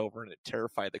crossover, and it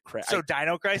terrified the crap. So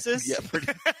Dino Crisis? Yeah,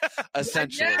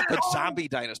 essentially. Yeah. But zombie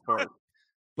dinosaur.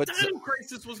 But Dino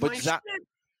Crisis was my shit.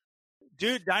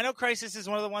 Dude, Dino Crisis is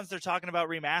one of the ones they're talking about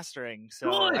remastering.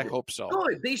 So Good. I hope so.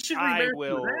 Good. They should I remaster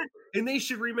will. that, and they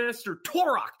should remaster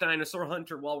Turok Dinosaur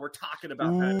Hunter while we're talking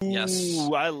about that. Yes.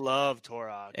 Ooh, I love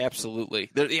Turok. Absolutely.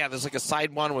 There's like a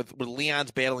side one with Leon's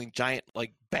battling giant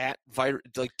like bat virus,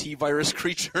 like T virus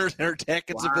creatures that are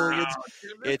attacking civilians.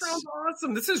 Dude, that sounds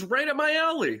awesome. This is right up my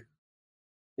alley.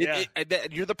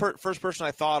 You're the first person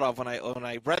I thought of when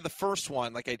I read the first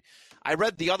one. Like I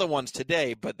read the other ones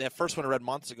today, but that first one I read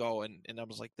months ago, and I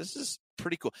was like, this is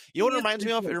pretty cool. You know what it reminds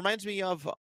me of? It reminds me of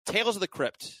Tales of the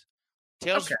Crypt.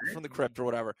 Tales from the Crypt or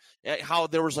whatever. How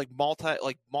there was like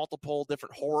multiple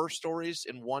different horror stories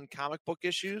in one comic book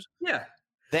issues. Yeah.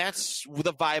 That's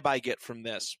the vibe I get from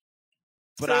this.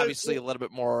 But So, obviously a little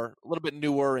bit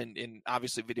newer and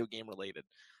obviously video game related.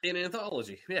 An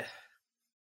anthology. Yeah.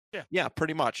 Yeah,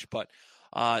 pretty much. But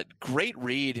great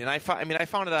read. And I found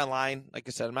it online. Like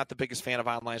I said, I'm not the biggest fan of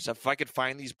online stuff. If I could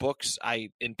find these books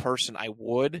in person, I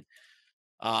would.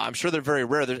 I'm sure they're very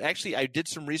rare. I did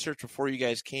some research before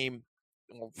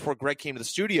Greg came to the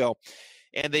studio,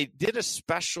 and they did a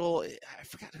special. I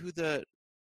forgot who the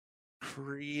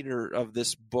creator of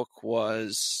this book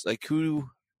was. Like who?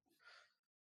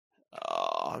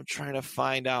 I'm trying to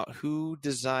find out who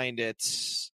designed it.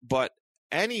 But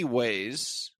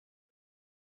anyways,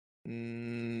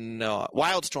 no,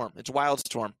 Wildstorm. It's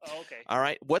Wildstorm. Oh, okay. All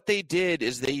right. What they did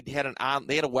is they had a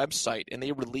website, and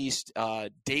they released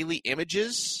daily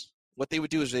images. What they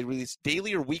would do is they release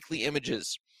daily or weekly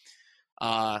images.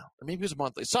 Or maybe it was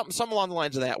monthly, something along the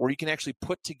lines of that, where you can actually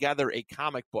put together a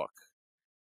comic book,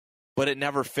 but it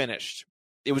never finished.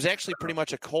 It was actually pretty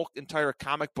much a whole entire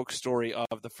comic book story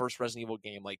of the first Resident Evil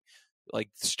game, like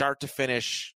start to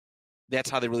finish. That's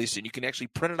how they released it. You can actually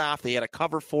print it off. They had a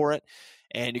cover for it,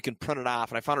 and you can print it off.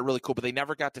 And I found it really cool, but they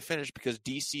never got to finish because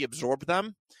DC absorbed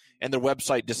them, and their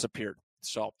website disappeared.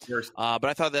 So, but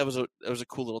I thought that was a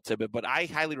cool little tidbit. But I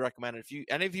highly recommend it. If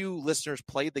any of you listeners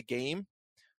played the game,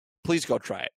 please go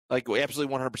try it. Like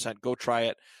absolutely 100%. Go try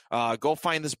it. Go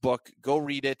find this book. Go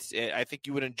read it. I think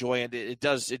you would enjoy it. It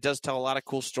does tell a lot of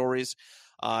cool stories.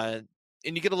 And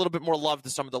you get a little bit more love to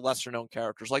some of the lesser known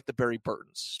characters, like the Barry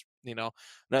Burtons. You know,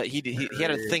 he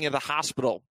had a thing at the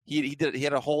hospital. He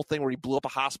had a whole thing where he blew up a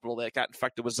hospital that got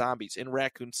infected with zombies in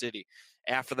Raccoon City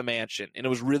after the mansion, and it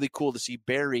was really cool to see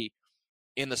Barry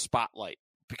in the spotlight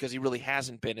because he really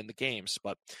hasn't been in the games.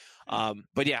 But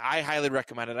yeah, I highly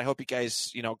recommend it. I hope you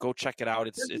guys go check it out.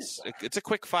 It's a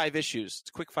quick 5 issues.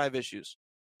 It's quick 5 issues.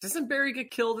 Doesn't Barry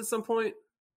get killed at some point?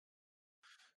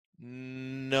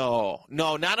 No,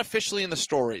 not officially in the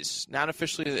stories. Not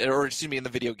officially, or excuse me, in the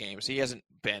video games. He hasn't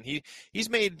been. He's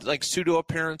made like pseudo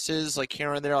appearances, like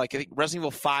here and there. Like I think Resident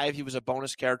Evil 5, he was a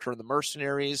bonus character in the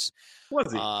Mercenaries.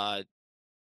 Was he?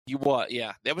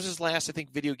 Yeah. That was his last, I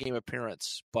think, video game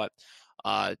appearance. But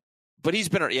he's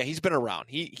been around.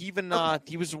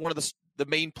 He was one of the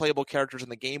main playable characters in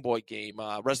the Game Boy game,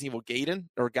 Resident Evil Gaiden.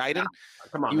 Yeah.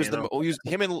 Come on,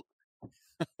 him and.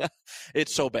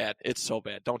 It's so bad.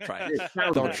 Don't try it.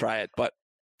 Don't try it.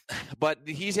 But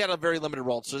he's had a very limited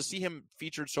role. So to see him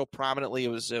featured so prominently, it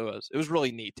was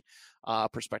really neat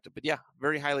perspective. But yeah,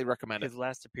 very highly recommended. His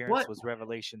last appearance was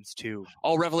Revelations 2.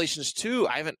 Oh, Revelations 2.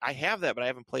 I have that, but I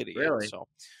haven't played it really? yet. So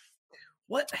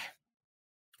what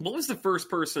was the first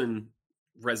person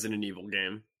Resident Evil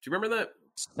game? Do you remember that?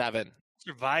 7.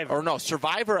 Survivor. Or no,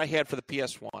 Survivor I had for the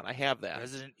PS1. I have that.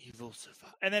 Resident Evil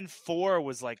Survivor. And then 4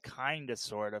 was like kind of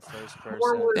sort of first person.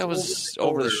 That was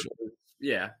over the shoulder.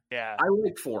 Yeah. Yeah. I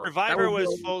like 4. Survivor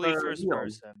was fully first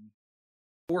person.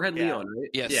 Forehead Leon, right?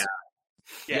 Yes. Yeah.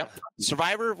 Yep.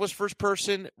 Survivor was first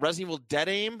person. Resident Evil Dead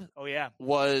Aim. Oh yeah.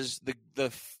 Was the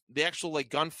actual like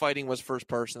gunfighting was first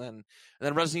person, and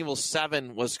then Resident Evil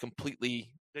 7 was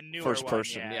completely The newer first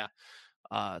person. one, yeah.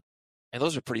 And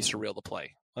those are pretty surreal to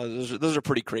play. Those are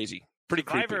pretty crazy. Pretty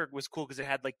Survivor creepy. was cool because it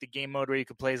had like the game mode where you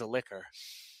could play as a licker.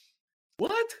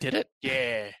 What? Did it?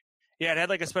 Yeah. Yeah, it had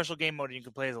like a special game mode and you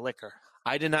could play as a licker.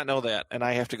 I did not know that, and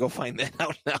I have to go find that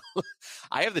out now.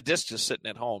 I have the disc just sitting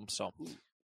at home, so.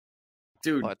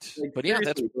 Dude, But yeah,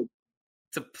 that's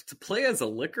to play as a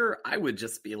licker, I would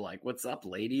just be like, "What's up,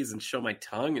 ladies?" and show my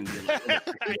tongue and be like,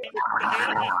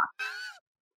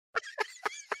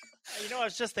 You know, I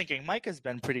was just thinking, Mike has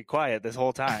been pretty quiet this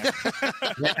whole time.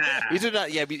 he's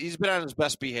been on his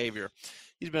best behavior.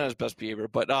 He's been on his best behavior.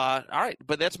 But all right,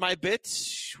 but that's my bit.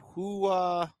 Who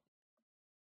wants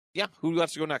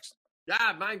to go next?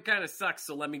 mine kind of sucks,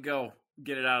 so let me go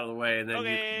get it out of the way, and then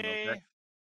Okay.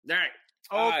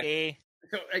 All right.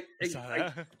 Okay. So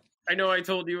I know I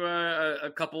told you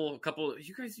a couple.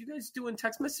 You guys doing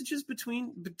text messages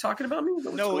between talking about me?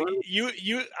 No,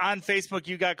 you on Facebook,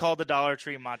 you got called the Dollar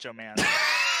Tree Macho Man.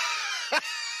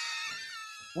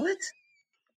 What?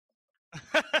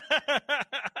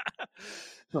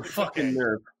 The fucking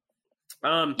nerve.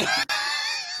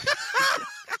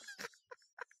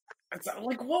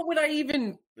 Like, what would I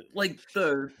even like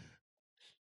the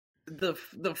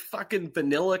fucking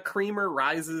vanilla creamer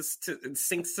rises to and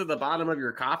sinks to the bottom of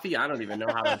your coffee? I don't even know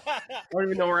how. I don't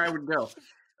even know where I would go.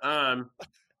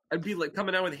 I'd be like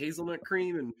coming out with hazelnut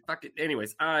cream and fucking.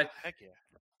 Anyways, Heck yeah.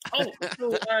 Oh,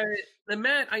 so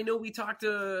Matt, I know we talked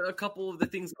a couple of the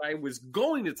things that I was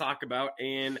going to talk about,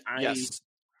 and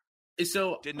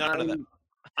so did none of them.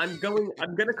 I'm going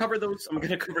to cover those. I'm going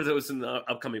to cover those in the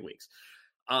upcoming weeks.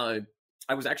 I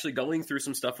was actually going through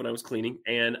some stuff when I was cleaning,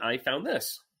 and I found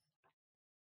this.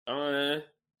 The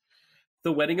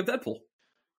Wedding of Deadpool.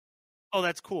 Oh,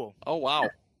 that's cool. Oh wow!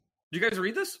 Did you guys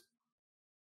read this?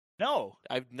 No,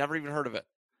 I've never even heard of it.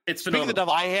 It's Speaking of the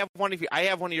phenomenal. devil, I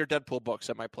have one of your Deadpool books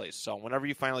at my place. So whenever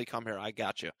you finally come here, I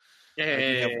got you. I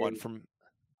do have one from.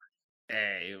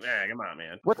 Hey, come on,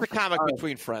 man. What's the comic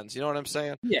between friends? You know what I'm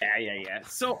saying? Yeah.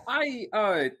 So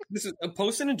this is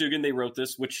Poston and Dugan. They wrote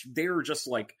this, which they're just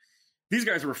like, these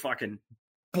guys were fucking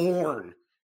born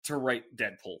to write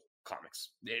Deadpool comics.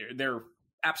 They're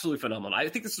absolutely phenomenal. I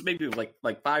think this is maybe like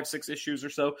 5-6 issues or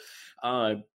so.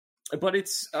 But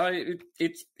it's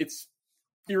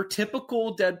your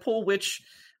typical Deadpool, which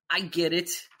I get it.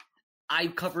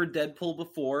 I've covered Deadpool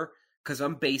before because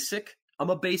I'm basic. I'm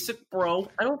a basic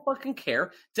bro. I don't fucking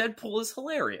care. Deadpool is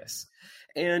hilarious.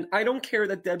 And I don't care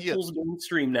that Deadpool's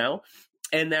mainstream now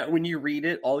and that when you read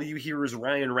it, all you hear is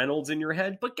Ryan Reynolds in your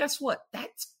head. But guess what?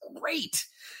 That's great.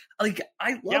 Like,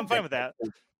 I love I'm fine with that.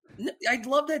 I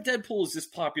love that Deadpool is this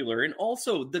popular. And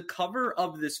also, the cover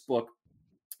of this book,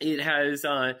 it has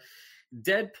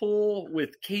Deadpool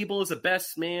with Cable as the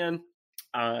best man.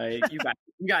 You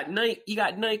got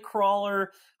Nightcrawler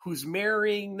who's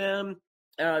marrying them.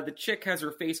 The chick has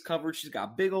her face covered. She's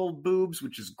got big old boobs,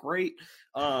 which is great.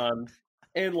 And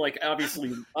like obviously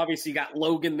you got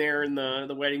Logan there in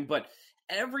the wedding, but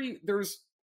there's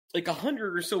like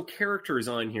 100 or so characters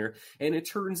on here, and it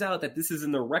turns out that this is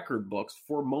in the record books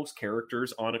for most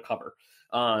characters on a cover.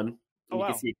 You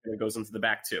can see it goes into the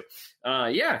back too.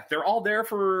 Yeah, they're all there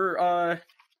for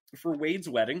Wade's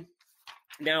wedding.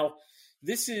 Now,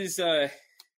 this was a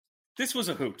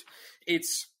hoot.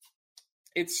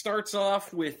 It starts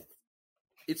off with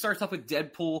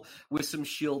Deadpool with some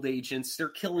SHIELD agents. They're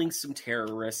killing some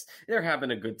terrorists. They're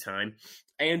having a good time.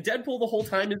 And Deadpool the whole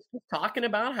time is just talking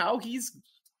about how he's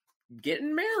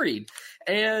getting married.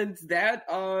 And that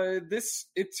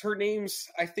it's her name's,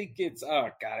 I think it's oh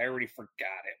god, I already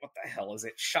forgot it. What the hell is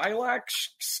it? Shylock?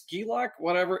 Skilak?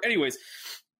 Whatever. Anyways,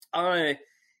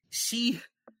 she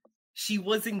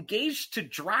was engaged to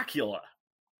Dracula.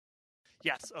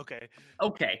 Yes. Okay.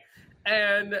 Okay.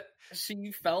 And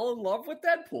she fell in love with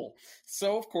Deadpool.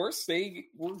 So, of course, they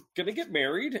were going to get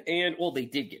married. And, well, they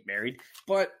did get married.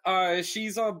 But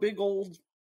she's a big old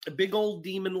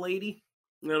demon lady.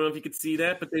 I don't know if you could see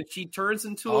that. But then she turns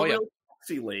into a real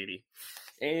sexy lady.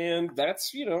 And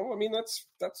that's,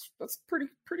 that's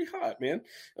pretty hot, man.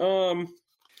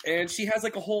 And she has,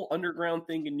 like, a whole underground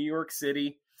thing in New York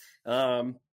City.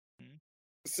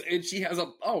 And she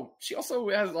also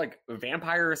has like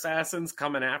vampire assassins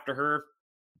coming after her,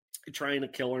 trying to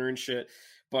kill her and shit.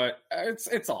 But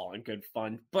it's all in good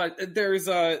fun. But there's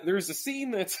a scene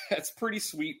that's pretty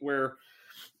sweet where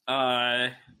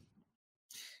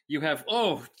you have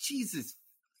Jesus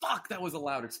fuck, that was a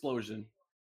loud explosion.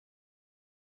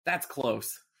 That's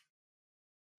close.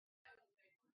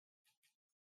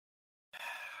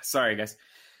 Sorry, guys.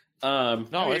 No,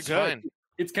 you're it's good. fine.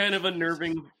 It's kind of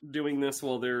unnerving doing this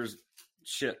while there's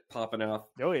shit popping out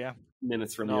Oh yeah.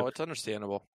 minutes from No, you. it's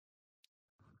understandable.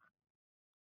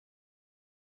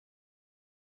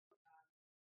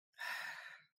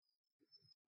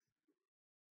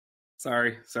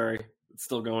 Sorry. It's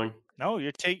still going. No,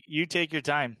 you take your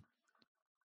time.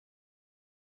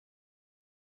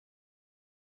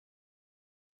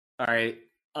 All right.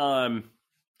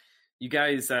 You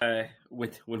guys,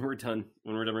 when we're done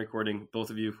recording,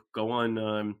 both of you go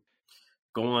on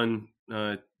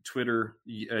Twitter,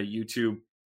 YouTube,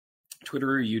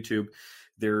 Twitter or YouTube.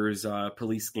 There's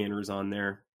police scanners on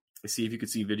there. See if you could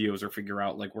see videos or figure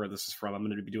out like where this is from. I'm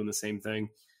going to be doing the same thing.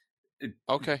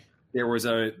 Okay. There was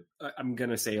I'm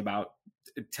going to say about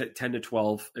 10 to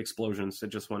 12 explosions that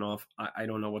just went off. I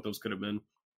don't know what those could have been.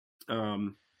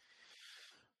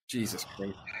 Jesus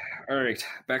Christ. All right,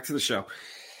 back to the show.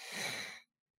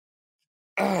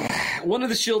 One of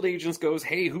the SHIELD agents goes,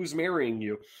 "Hey, who's marrying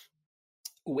you?"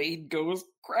 Wade goes,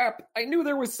 "Crap, I knew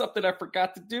there was something I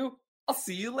forgot to do. I'll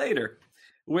see you later."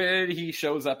 When he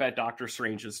shows up at Doctor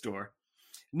Strange's door.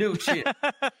 "No shit.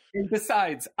 And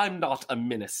besides, I'm not a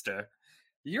minister.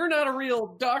 You're not a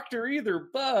real doctor either,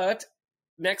 but..."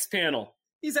 Next panel.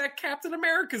 He's at Captain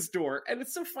America's door. And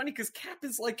it's so funny because Cap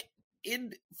is like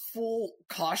in full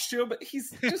costume, but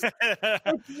he's just like,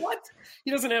 what?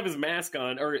 He doesn't have his mask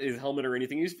on or his helmet or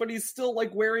anything, but he's still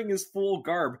like wearing his full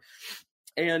garb.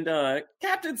 And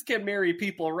captains can marry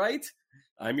people, right?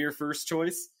 I'm your first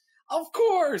choice. Of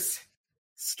course.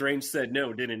 Strange said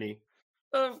no, didn't he?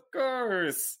 Of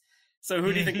course. So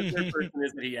who do you think the third person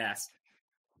is that he asked?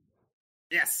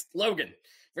 Yes, Logan.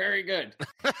 Very good.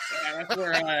 That's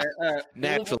where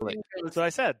Naturally. That's what I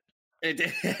said.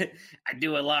 I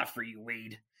do a lot for you,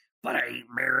 Wade, but I ain't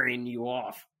marrying you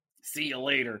off. See you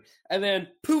later. And then,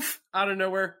 poof, out of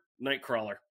nowhere,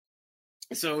 Nightcrawler.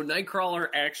 So Nightcrawler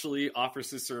actually offers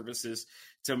his services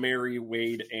to marry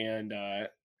Wade and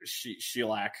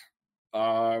Sheilak.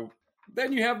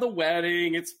 Then you have the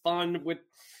wedding. It's fun.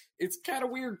 It's kind of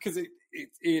weird because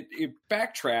it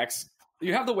backtracks.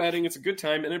 You have the wedding. It's a good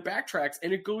time, and it backtracks,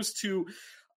 and it goes to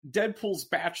Deadpool's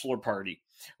bachelor party,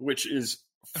 which is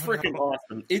freaking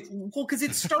awesome. Because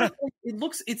it starts.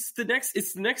 It's the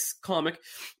next comic,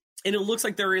 and it looks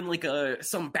like they're in like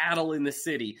some battle in the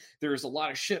city. There's a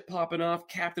lot of shit popping off.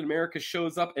 Captain America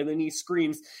shows up, and then he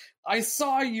screams, "I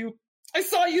saw you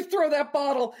throw that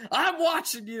bottle. I'm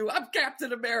watching you. I'm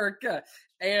Captain America."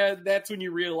 And that's when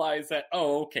you realize that,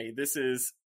 oh, okay, this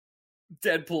is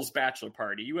Deadpool's bachelor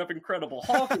party. You have Incredible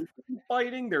Hulk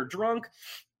fighting. They're drunk.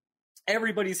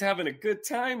 Everybody's having a good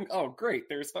time. Oh, great.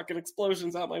 There's fucking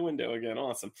explosions out my window again.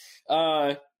 Awesome.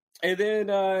 And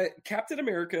then Captain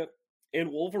America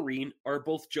and Wolverine are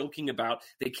both joking about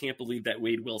they can't believe that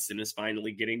Wade Wilson is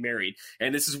finally getting married.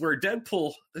 And this is where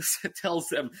Deadpool tells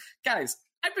them, guys,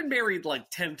 I've been married like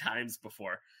 10 times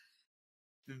before.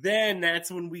 Then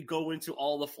that's when we go into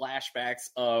all the flashbacks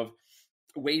of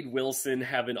Wade Wilson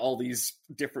having all these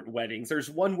different weddings. There's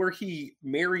one where he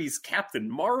marries Captain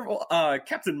Marvel,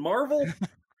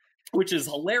 which is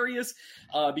hilarious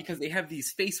because they have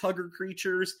these face hugger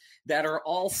creatures that are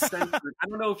all censored. I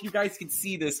don't know if you guys can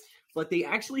see this, but they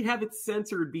actually have it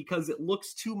censored because it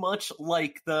looks too much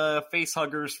like the face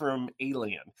huggers from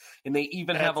Alien. And they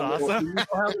even have a little, you know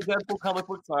how the Deadpool comic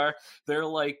books are. They're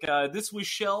like, this was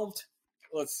shelved.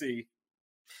 Let's see.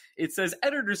 It says,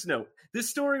 editor's note, this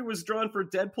story was drawn for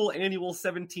Deadpool Annual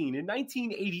 17 in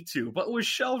 1982, but was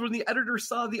shelved when the editor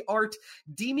saw the art,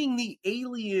 deeming the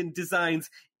alien designs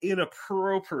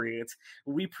inappropriate.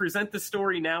 We present the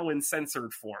story now in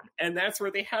censored form. And that's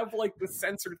where they have like the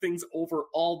censored things over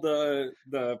all the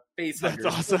face huggers.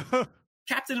 That's awesome.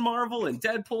 Captain Marvel and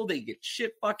Deadpool, they get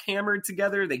shit fuck hammered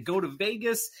together. They go to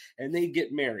Vegas and they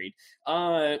get married.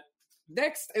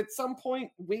 Next, at some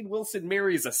point, Wade Wilson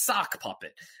marries a sock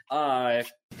puppet. Yeah,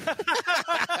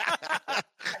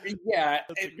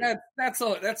 that's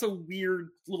a weird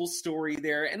little story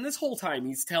there. And this whole time,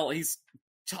 he's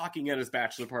talking at his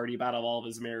bachelor party about all of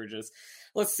his marriages.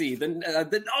 Let's see.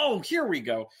 Oh, here we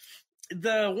go.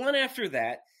 The one after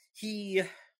that, he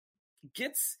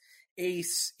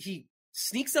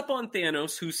sneaks up on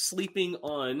Thanos, who's sleeping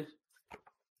on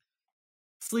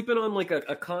like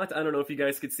a cot. I don't know if you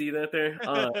guys could see that there.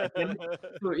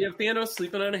 You have Thanos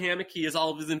sleeping on a hammock. He has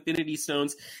all of his Infinity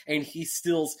Stones, and he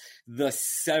steals the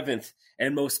 7th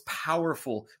and most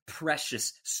powerful,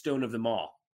 precious stone of them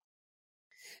all,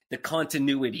 the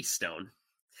Continuity Stone.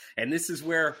 And this is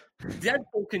where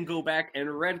Deadpool can go back and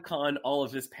retcon all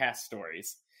of his past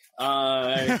stories.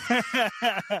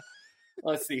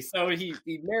 let's see. So he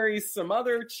marries some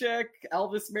other chick.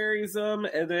 Elvis marries him,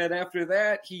 and then after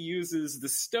that, he uses the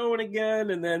stone again.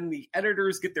 And then the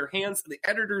editors get their hands. The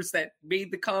editors that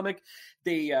made the comic,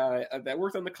 they that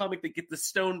worked on the comic, they get the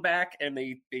stone back, and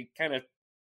they kind of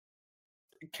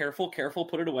careful,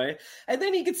 put it away. And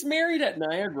then he gets married at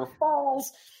Niagara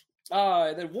Falls.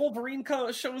 Then Wolverine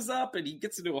shows up, and he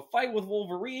gets into a fight with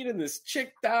Wolverine, and this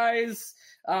chick dies.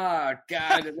 God!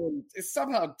 And then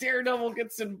somehow Daredevil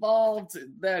gets involved.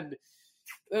 And then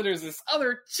there's this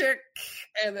other chick,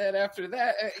 and then after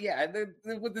that, and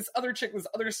then with this other chick, this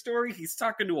other story, he's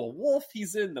talking to a wolf.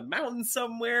 He's in the mountains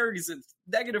somewhere. He's in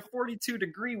negative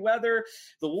 42-degree weather.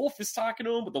 The wolf is talking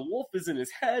to him, but the wolf is in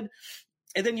his head.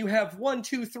 And then you have 1,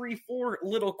 2, 3, 4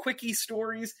 little quickie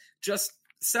stories, just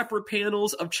separate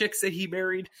panels of chicks that he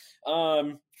married.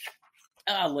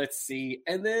 Let's see.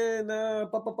 And then, oh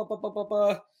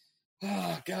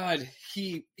God,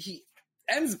 he's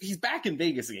back in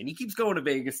Vegas again. He keeps going to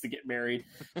Vegas to get married.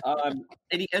 And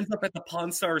he ends up at the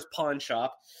Pawn Stars pawn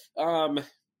shop. Do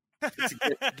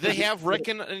they have Rick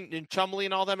and Chumley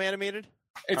and all them animated?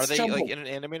 Are they Chumley. like in an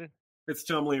animated? It's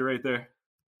Chumley right there.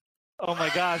 Oh my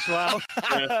gosh! Wow,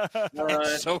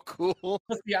 That's so cool.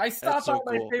 Yeah, I stopped so at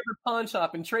my cool. favorite pawn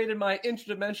shop and traded my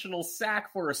interdimensional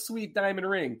sack for a sweet diamond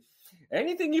ring.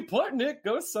 Anything you put in it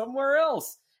goes somewhere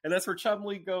else. And that's where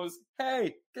Chumley goes,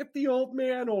 "Hey, get the old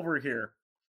man over here."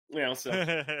 You know, so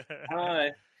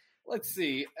let's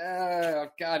see.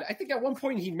 God, I think at one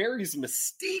point he marries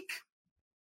Mystique.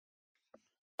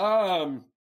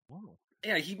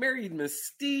 Yeah, he married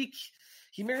Mystique.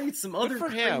 He married some other. Good for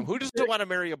him. Who doesn't want to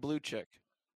marry a blue chick?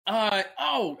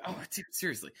 Dude,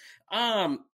 seriously.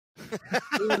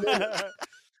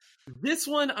 This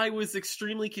one I was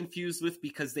extremely confused with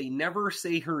because they never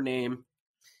say her name.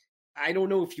 I don't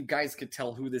know if you guys could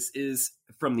tell who this is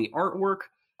from the artwork.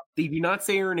 They do not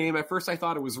say her name. At first I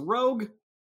thought it was Rogue.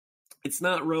 It's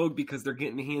not Rogue because they're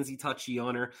getting handsy-touchy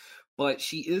on her, but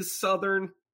she is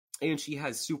Southern and she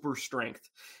has super strength.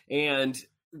 And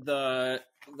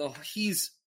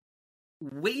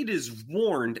Wade is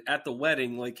warned at the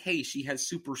wedding, like, hey, she has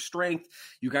super strength.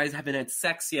 You guys haven't had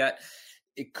sex yet.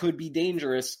 It could be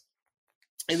dangerous.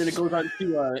 And then it goes on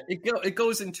to it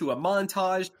goes into a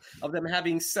montage of them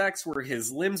having sex where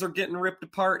his limbs are getting ripped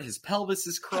apart, his pelvis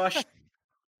is crushed,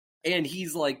 and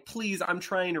he's like, "Please, I'm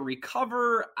trying to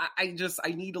recover. I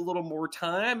need a little more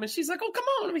time." And she's like, "Oh, come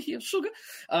on, let me heal, sugar."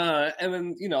 And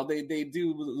then they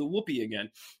do the whoopee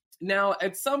again. Now,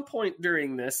 at some point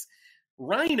during this,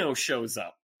 Rhino shows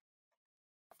up.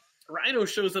 Rhino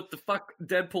shows up to fuck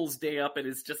Deadpool's day up and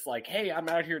is just like, "Hey, I'm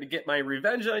out here to get my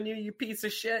revenge on you, you piece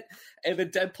of shit." And then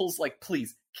Deadpool's like,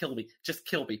 "Please, kill me. Just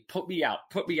kill me. Put me out.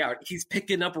 Put me out." He's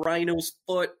picking up Rhino's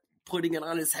foot, putting it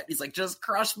on his head. He's like, "Just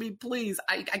crush me, please.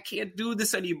 I can't do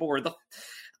this anymore.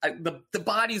 The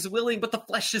body's willing, but the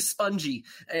flesh is spongy."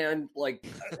 And like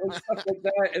stuff like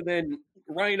that. And then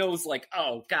Rhino's like,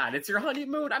 "Oh, God, it's your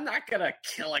honeymoon? I'm not going to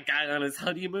kill a guy on his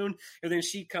honeymoon." And then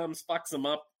she comes, fucks him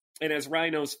up. And as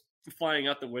Rhino's flying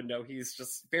out the window, he's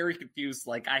just very confused,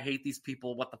 like, "I hate these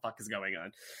people. What the fuck is going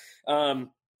on?"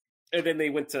 And then they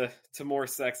went to more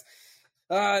sex.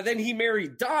 Then he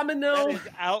married Domino. That is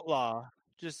Outlaw.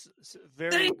 Just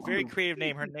very creative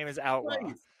name. Her name is Outlaw.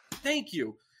 Nice. Thank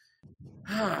you.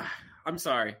 I'm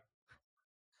sorry.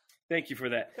 Thank you for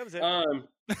that. That was it. And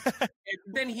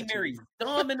then he married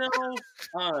Domino.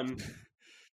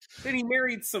 Then he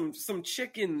married some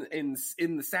chick in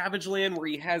the Savage Land where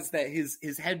he has that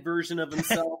his head version of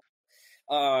himself.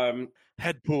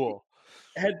 Headpool,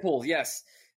 yes.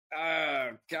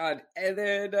 God. And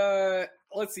then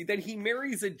let's see. Then he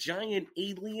marries a giant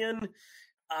alien.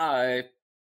 And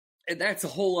that's a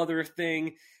whole other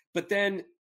thing. But then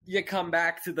you come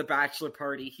back to the bachelor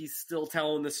party. He's still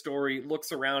telling the story.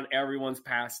 Looks around. Everyone's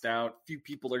passed out. Few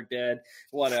people are dead.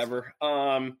 Whatever.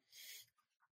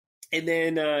 And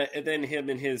then him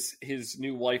and his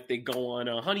new wife, they go on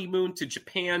a honeymoon to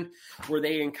Japan where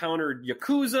they encountered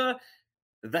Yakuza,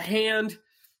 the Hand,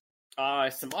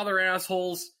 some other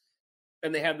assholes,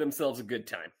 and they had themselves a good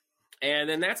time. And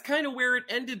then that's kind of where it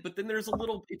ended. But then there's a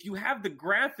little, if you have the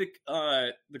graphic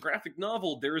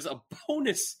novel, there's a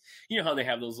bonus. You know how they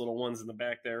have those little ones in the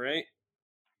back there, right?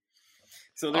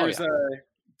 So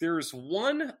there's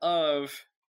one of,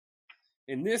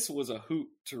 and this was a hoot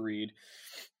to read.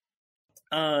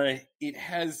 It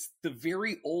has the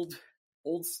very old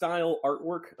style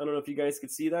artwork. I don't know if you guys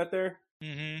could see that there.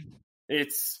 Mm-hmm.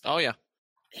 It's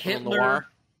Hitler.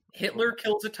 Hitler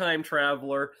kills a time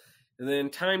traveler, and then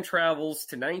time travels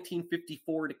to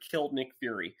 1954 to kill Nick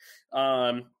Fury.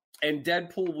 And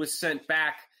Deadpool was sent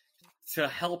back to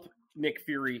help Nick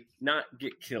Fury not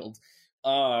get killed.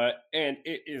 And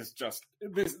it is just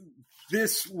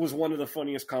this was one of the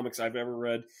funniest comics I've ever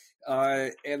read.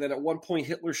 And then at one point,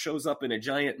 Hitler shows up in a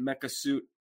giant mecha suit,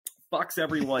 fucks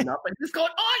everyone up, and he's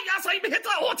going, "Oh yes, I'm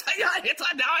Hitler! Oh, yeah, Hitler!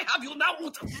 Now I have you now,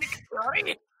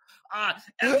 Nick.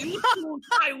 And you too,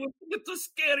 I with the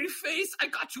scary face. I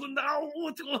got you now.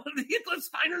 Hitler's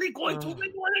finally going to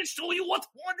show you what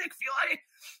Nick Fury."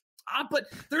 But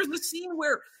there's the scene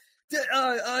where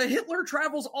Hitler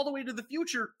travels all the way to the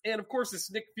future, and of course,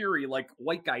 it's Nick Fury, like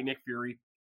white guy Nick Fury.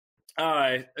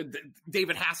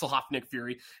 David Hasselhoff Nick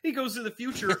Fury. He goes to the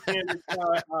future and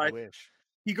I wish.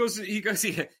 He goes to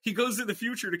the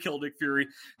future to kill Nick Fury,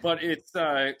 but it's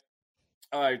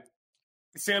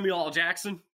Samuel L.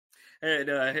 Jackson, and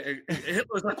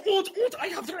Hitler's like, "Oh, I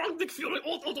have the wrong Nick Fury."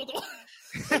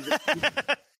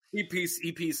 He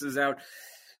pieces out.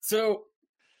 So,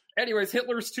 anyways,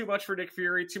 Hitler's too much for Nick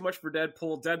Fury, too much for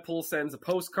Deadpool. Deadpool sends a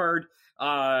postcard.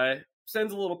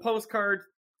 Sends a little postcard.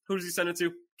 Who does he send it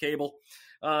to? Cable.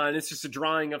 And it's just a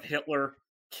drawing of Hitler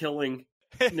killing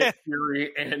Nick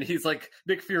Fury, and he's like,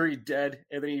 "Nick Fury dead,"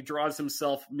 and then he draws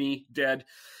himself, "Me dead."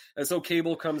 And so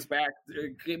Cable comes back.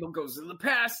 Cable goes in the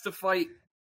past to fight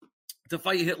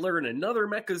Hitler in another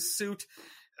mecha suit.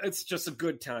 It's just a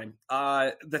good time.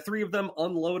 The three of them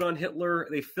unload on Hitler.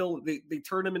 They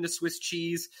turn him into Swiss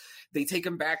cheese. They take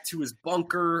him back to his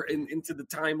bunker into the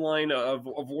timeline of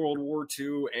World War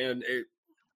II, and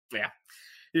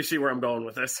you see where I'm going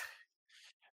with this.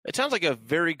 It sounds like a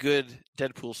very good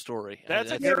Deadpool story.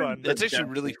 That's a good one. It's actually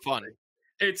really fun.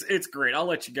 It's great. I'll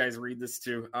let you guys read this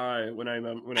too. I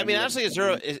mean, honestly,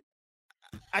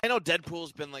 I know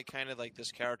Deadpool's been like kind of like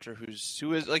this character who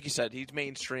is, like you said, he's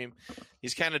mainstream.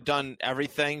 He's kind of done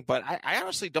everything, but I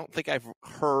honestly don't think I've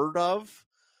heard of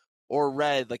or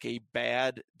read like a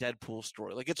bad Deadpool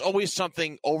story. Like it's always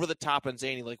something over the top and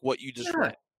zany, like what you just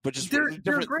read, but just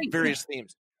different various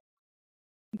themes.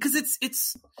 Because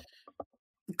it's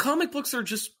comic books are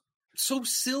just so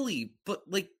silly, but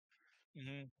like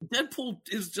Deadpool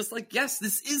is just like, yes,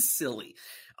 this is silly,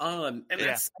 and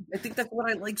I think that's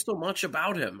what I like so much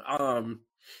about him.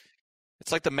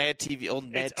 It's like the Mad TV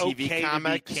okay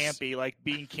comics. To be campy, like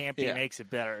being campy makes it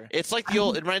better. It's like the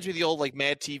old. It reminds me of the old like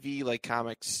Mad TV like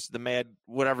comics, the Mad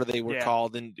whatever they were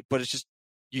called, but it's just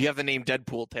you have the name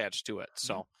Deadpool attached to it.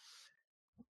 So,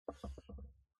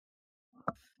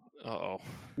 Can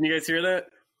you guys hear that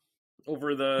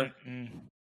over the?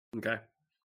 Okay.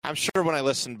 I'm sure when I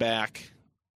listen back.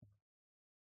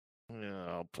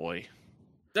 Oh boy!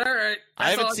 All right. I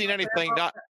haven't seen anything.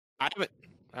 I haven't.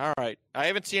 All right. I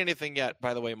haven't seen anything yet.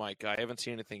 By the way, Mike, I haven't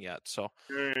seen anything yet. So,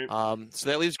 so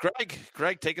that leaves Greg.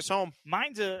 Greg, take us home.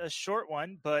 Mine's a short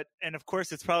one, and of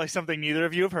course, it's probably something neither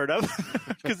of you have heard of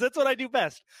because that's what I do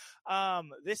best.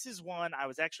 This is one I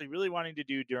was actually really wanting to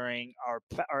do during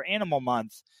our Animal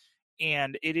Month,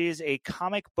 and it is a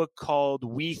comic book called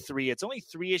We Three. It's only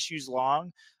 3 issues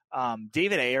long.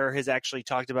 David Ayer has actually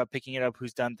talked about picking it up,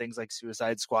 who's done things like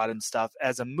Suicide Squad and stuff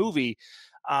as a movie.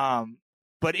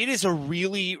 But it is a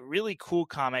really, really cool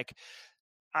comic.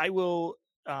 I will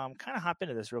kind of hop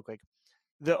into this real quick.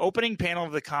 The opening panel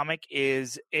of the comic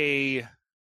is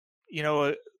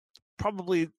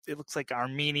probably it looks like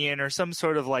Armenian or some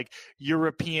sort of like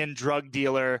European drug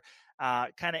dealer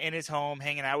kind of in his home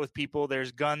hanging out with people.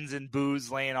 There's guns and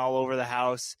booze laying all over the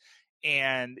house.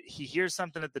 And he hears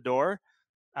something at the door.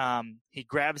 He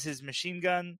grabs his machine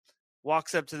gun,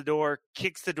 walks up to the door,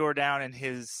 kicks the door down in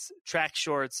his track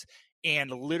shorts,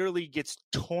 and literally gets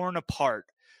torn apart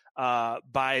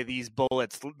by these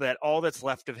bullets. That all that's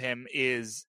left of him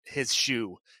is his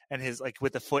shoe and his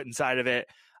with the foot inside of it.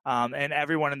 And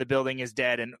everyone in the building is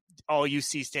dead. And all you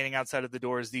see standing outside of the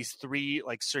door is these 3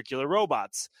 circular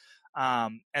robots.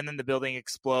 And then the building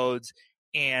explodes,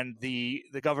 and the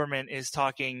government is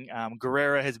talking.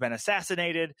 Guerrera has been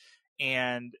assassinated,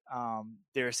 and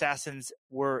their assassins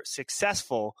were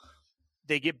successful.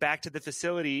 They get back to the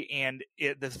facility, and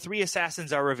the 3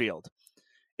 assassins are revealed.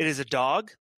 It is a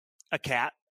dog, a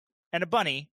cat, and a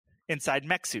bunny inside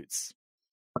mech suits.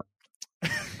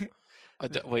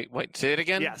 Wait, say it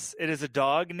again? Yes, it is a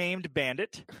dog named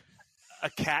Bandit, a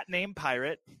cat named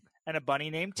Pirate, and a bunny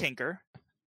named Tinker.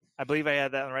 I believe I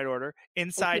had that in the right order.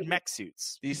 Inside mech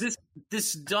suits.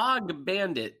 This dog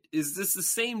Bandit, is this the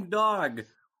same dog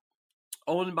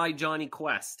owned by Johnny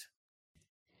Quest?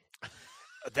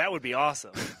 That would be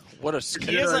awesome. What a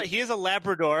he is a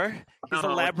Labrador. He's a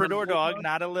Labrador dog,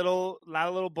 not a little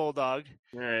bulldog.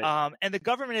 Right. And the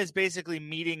government is basically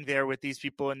meeting there with these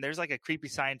people, and there's like a creepy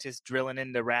scientist drilling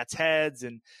into rats' heads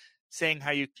and saying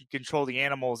how you can control the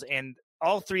animals. And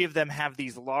all 3 of them have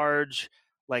these large,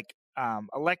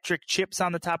 electric chips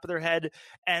on the top of their head,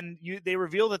 and they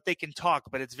reveal that they can talk,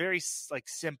 but it's very like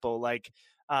simple. Like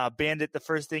Bandit, the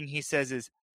first thing he says is,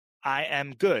 "I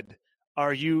am good.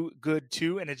 Are you good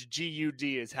too?" And it's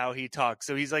G-U-D is how he talks.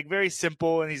 So he's like very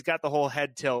simple, and he's got the whole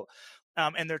head tilt.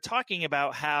 And they're talking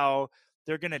about how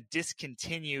they're going to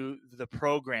discontinue the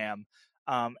program.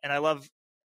 And I love,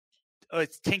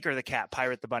 it's Tinker the cat,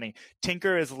 Pirate the bunny.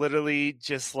 Tinker is literally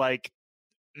just like,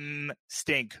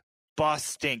 stink. Boss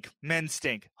stink, men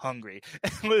stink, hungry.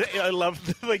 I love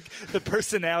the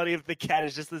personality of the cat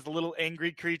is just this little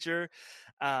angry creature.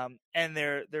 And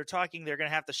they're talking, they're going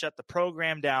to have to shut the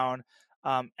program down.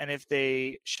 And if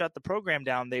they shut the program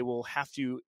down, they will have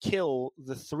to kill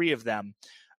the three of them.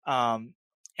 And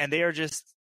they are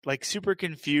just like super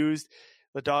confused.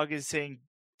 The dog is saying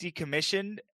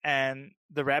decommissioned, and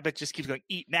the rabbit just keeps going,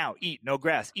 eat now, eat, no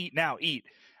grass, eat now, eat.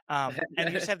 And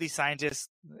you just have these scientists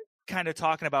kind of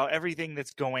talking about everything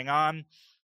that's going on,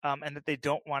 and that they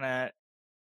don't want to,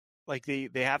 like they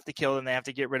have to kill them, they have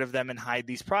to get rid of them and hide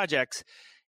these projects.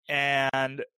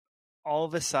 And all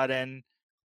of a sudden,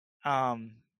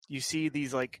 you see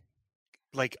these like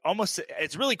almost,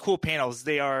 it's really cool panels.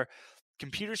 They are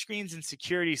computer screens and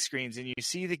security screens, and you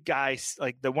see the guy,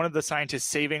 like one of the scientists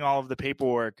saving all of the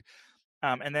paperwork,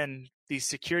 and then these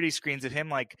security screens of him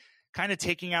like kind of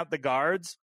taking out the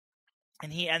guards,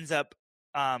 and he ends up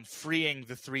freeing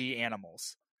the three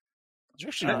animals. It's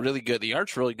actually really good. The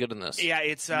art's really good in this. Yeah,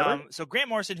 it's so Grant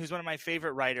Morrison, who's one of my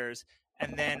favorite writers,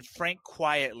 and then Frank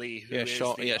Quietly, who is the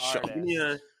artist. Give me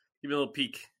a little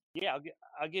peek. Yeah,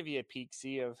 I'll give you a peek.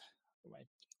 See of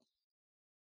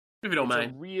if you don't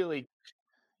mind. Really,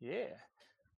 yeah.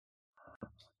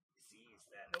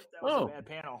 Nope, that was a bad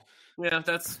panel. Yeah,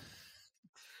 it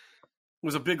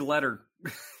was a big letter.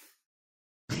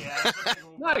 Yeah,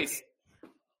 nice.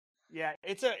 Yeah,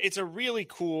 it's a really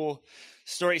cool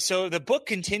story. So the book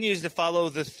continues to follow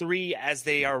the three as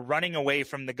they are running away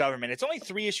from the government. It's only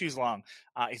 3 issues long.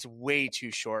 It's way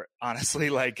too short, honestly.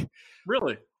 Like,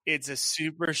 really, it's a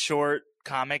super short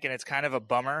comic, and it's kind of a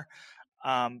bummer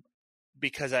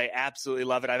because I absolutely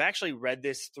love it. I've actually read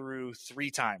this through 3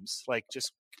 times. Like,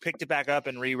 just picked it back up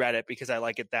and reread it because I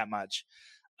like it that much.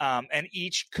 And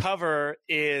each cover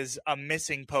is a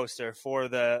missing poster for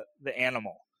the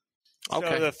animal. Okay.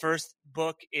 So the first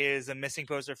book is a missing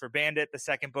poster for Bandit. The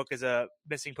second book is a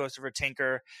missing poster for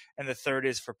Tinker. And the third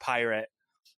is for Pirate.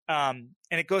 And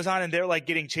it goes on, and they're like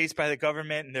getting chased by the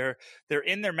government, and they're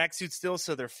in their mech suits still,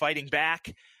 so they're fighting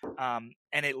back. And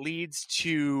it leads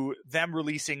to them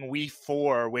releasing We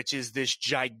 4, which is this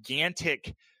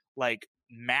gigantic, like,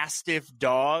 mastiff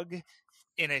dog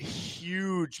in a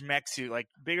huge mech suit, like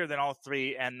bigger than all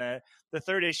 3. And the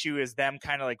third issue is them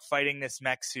kind of like fighting this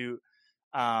mech suit.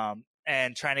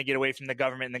 And trying to get away from the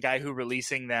government, and the guy who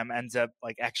releasing them ends up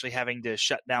like actually having to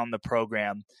shut down the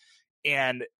program.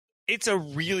 And it's a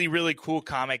really, really cool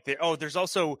comic. There's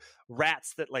also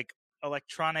rats that like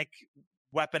electronic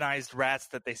weaponized rats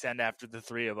that they send after the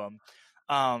 3 of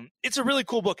them. It's a really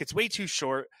cool book. It's way too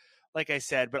short, like I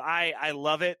said, but I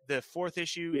love it. The 4th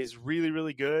issue is really,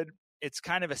 really good. It's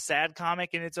kind of a sad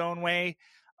comic in its own way.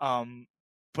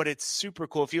 But it's super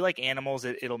cool. If you like animals,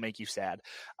 it'll make you sad.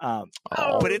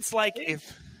 But it's like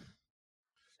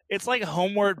it's like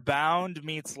Homeward Bound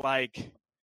meets like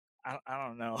I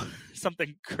don't know, some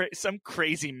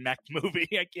crazy mech movie.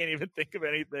 I can't even think of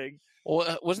anything.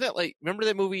 Well, wasn't that like, remember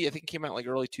that movie? I think it came out like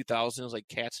early 2000s. It was like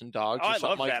Cats and Dogs or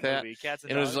something like that. Movie, Cats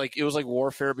and Dogs. It was like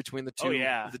warfare between the two. Oh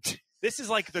yeah, this is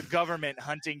like the government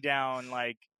hunting down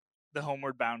like the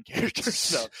Homeward Bound characters.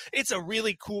 So it's a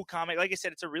really cool comic. Like I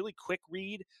said, it's a really quick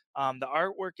read. The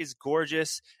artwork is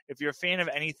gorgeous. If you're a fan of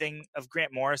anything of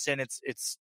Grant Morrison,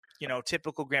 it's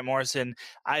typical Grant Morrison.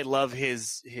 I love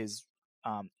his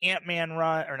Ant-Man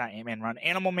run, or not Ant-Man run,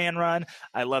 Animal Man run.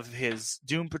 I love his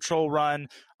Doom Patrol run.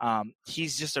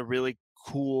 He's just a really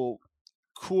cool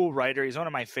writer. He's one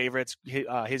of my favorites.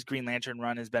 His Green Lantern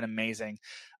run has been amazing.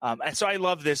 And so I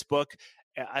love this book.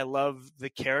 I love the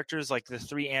characters. Like, the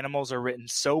 3 animals are written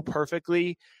so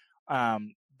perfectly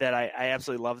that I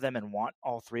absolutely love them and want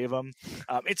all 3 of them.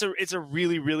 It's a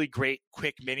really, really great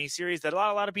quick mini series that a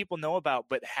lot of people know about,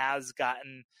 but has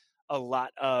gotten a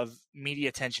lot of media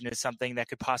attention as something that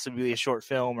could possibly be a short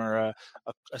film or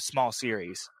a small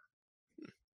series.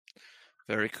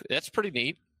 Very cool. That's pretty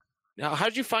neat. Now, how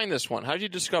did you find this one? How did you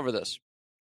discover this?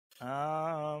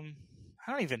 I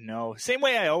don't even know. Same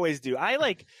way I always do. I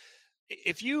like.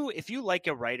 If you like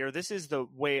a writer, this is the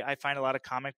way I find a lot of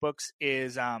comic books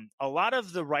is a lot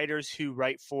of the writers who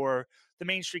write for the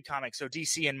mainstream comics, so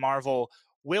DC and Marvel,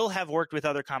 will have worked with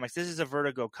other comics. This is a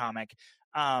Vertigo comic.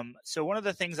 So one of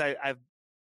the things I've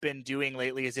been doing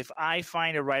lately is if I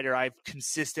find a writer I've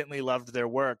consistently loved their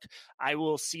work, I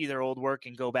will see their old work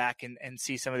and go back and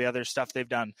see some of the other stuff they've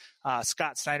done.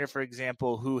 Scott Snyder, for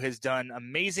example, who has done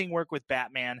amazing work with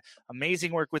Batman,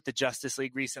 amazing work with the Justice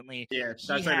League recently. Yeah,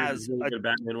 Scott Snyder has really good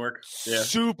Batman work. Yeah.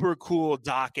 Super cool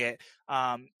docket.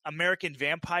 American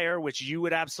Vampire, which you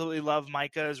would absolutely love,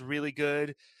 Micah, is really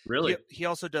good. Really? He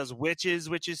also does Witches,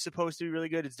 which is supposed to be really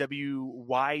good. It's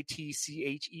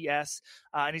Wytches.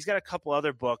 And he's got a couple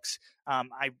other books.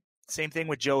 Same thing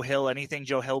with Joe Hill. Anything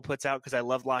Joe Hill puts out, because I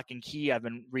love Lock and Key. I've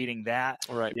been reading that.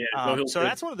 Right. Yeah, so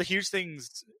that's one of the huge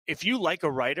things. If you like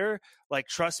a writer, like,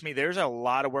 trust me, there's a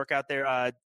lot of work out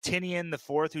there. Tinian the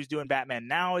Fourth, who's doing Batman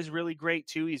now, is really great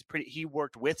too. He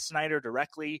worked with Snyder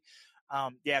directly.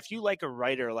 If you like a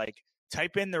writer, like,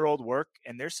 type in their old work,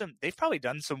 and they've probably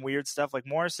done some weird stuff. Like,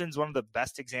 Morrison's one of the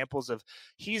best examples of,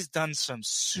 he's done some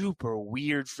super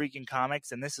weird freaking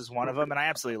comics, and this is one of them, and I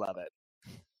absolutely love it.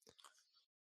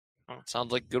 Oh,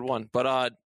 sounds like a good one.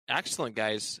 But excellent,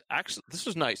 guys. This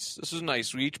was nice.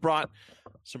 We each brought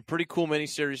some pretty cool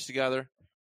miniseries together,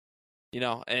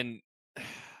 and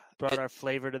brought our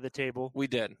flavor to the table. We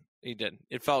did. He did.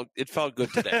 It felt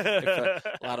good today.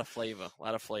 A lot of flavor.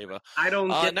 I don't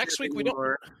get next week we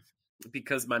don't,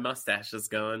 because my mustache is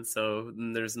gone, so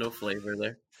there's no flavor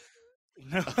there.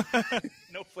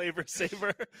 No flavor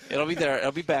saver. It'll be there.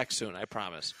 It'll be back soon. I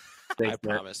promise. Thanks, I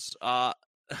promise.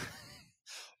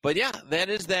 But yeah, that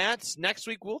is that. Next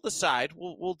week we'll decide.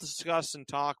 We'll discuss and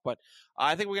talk. But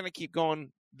I think we're going to keep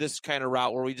going this kind of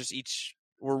route where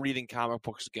we're reading comic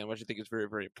books again, which I think is very,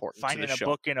 very important. Finding a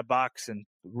book in a box and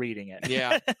reading it.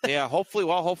 Yeah.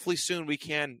 Hopefully soon we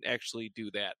can actually do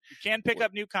that. You can pick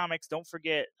up new comics. Don't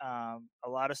forget, a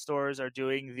lot of stores are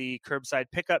doing the curbside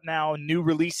pickup now. New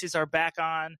releases are back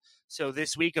on. So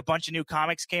this week, a bunch of new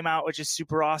comics came out, which is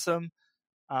super awesome.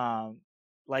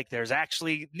 Like, there's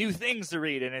actually new things to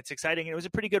read, and it's exciting. It was a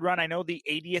pretty good run. I know the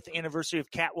 80th anniversary of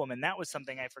Catwoman, that was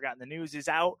something I forgot in the news, is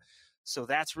out. So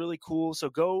that's really cool. So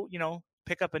go,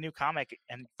 pick up a new comic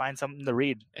and find something to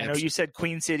read. I know you said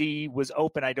Queen City was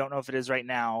open. I don't know if it is right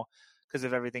now because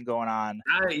of everything going on.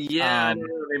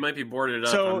 They might be boarded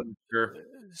up. I'm sure.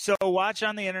 So watch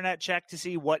on the internet, check to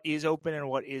see what is open and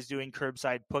what is doing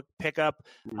curbside pickup.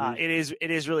 Mm-hmm.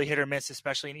 It is really hit or miss,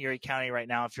 especially in Erie County right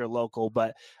now if you're local.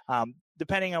 But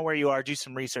depending on where you are, do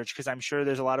some research, because I'm sure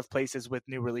there's a lot of places with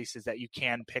new releases that you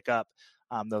can pick up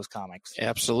those comics.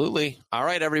 Absolutely. All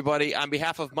right, everybody. On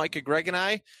behalf of Micah, Greg, and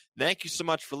I, thank you so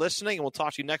much for listening, and we'll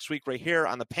talk to you next week right here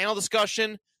on the panel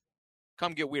discussion.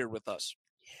 Come get weird with us.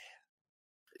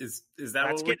 Is that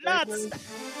Let's what get nuts?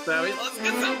 Let's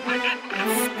get some.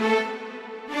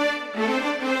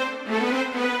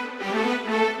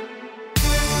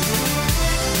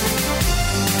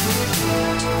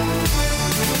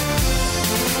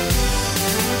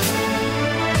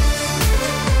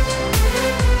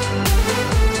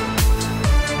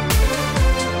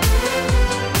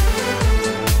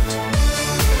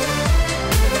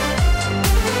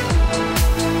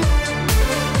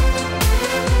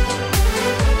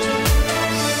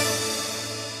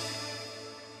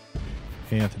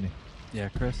 Hey, Anthony. Yeah,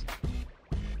 Chris?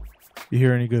 You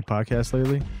hear any good podcasts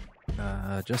lately?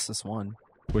 Just this one.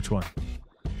 Which one?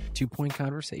 2 Point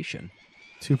Conversation.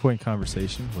 2 Point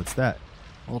Conversation? What's that?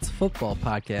 Well, it's a football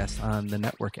podcast on the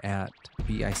network at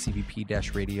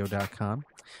bicbp-radio.com.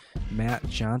 Matt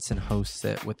Johnson hosts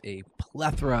it with a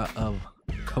plethora of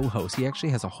co-hosts. He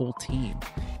actually has a whole team,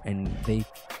 and they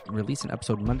release an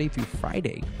episode Monday through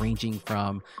Friday, ranging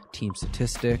from team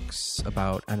statistics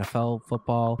about NFL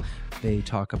football. They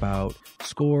talk about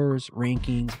scores,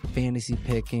 rankings, fantasy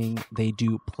picking. They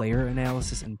do player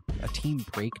analysis and team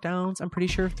breakdowns, I'm pretty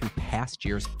sure, through past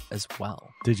years as well.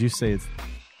 Did you say it's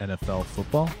NFL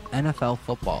football? NFL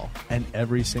football. And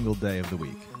every single day of the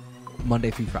week?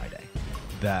 Monday through Friday.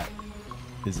 That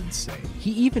is insane.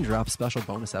 He even drops special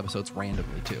bonus episodes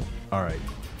randomly, too. All right.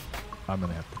 I'm going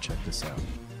to have to check this out.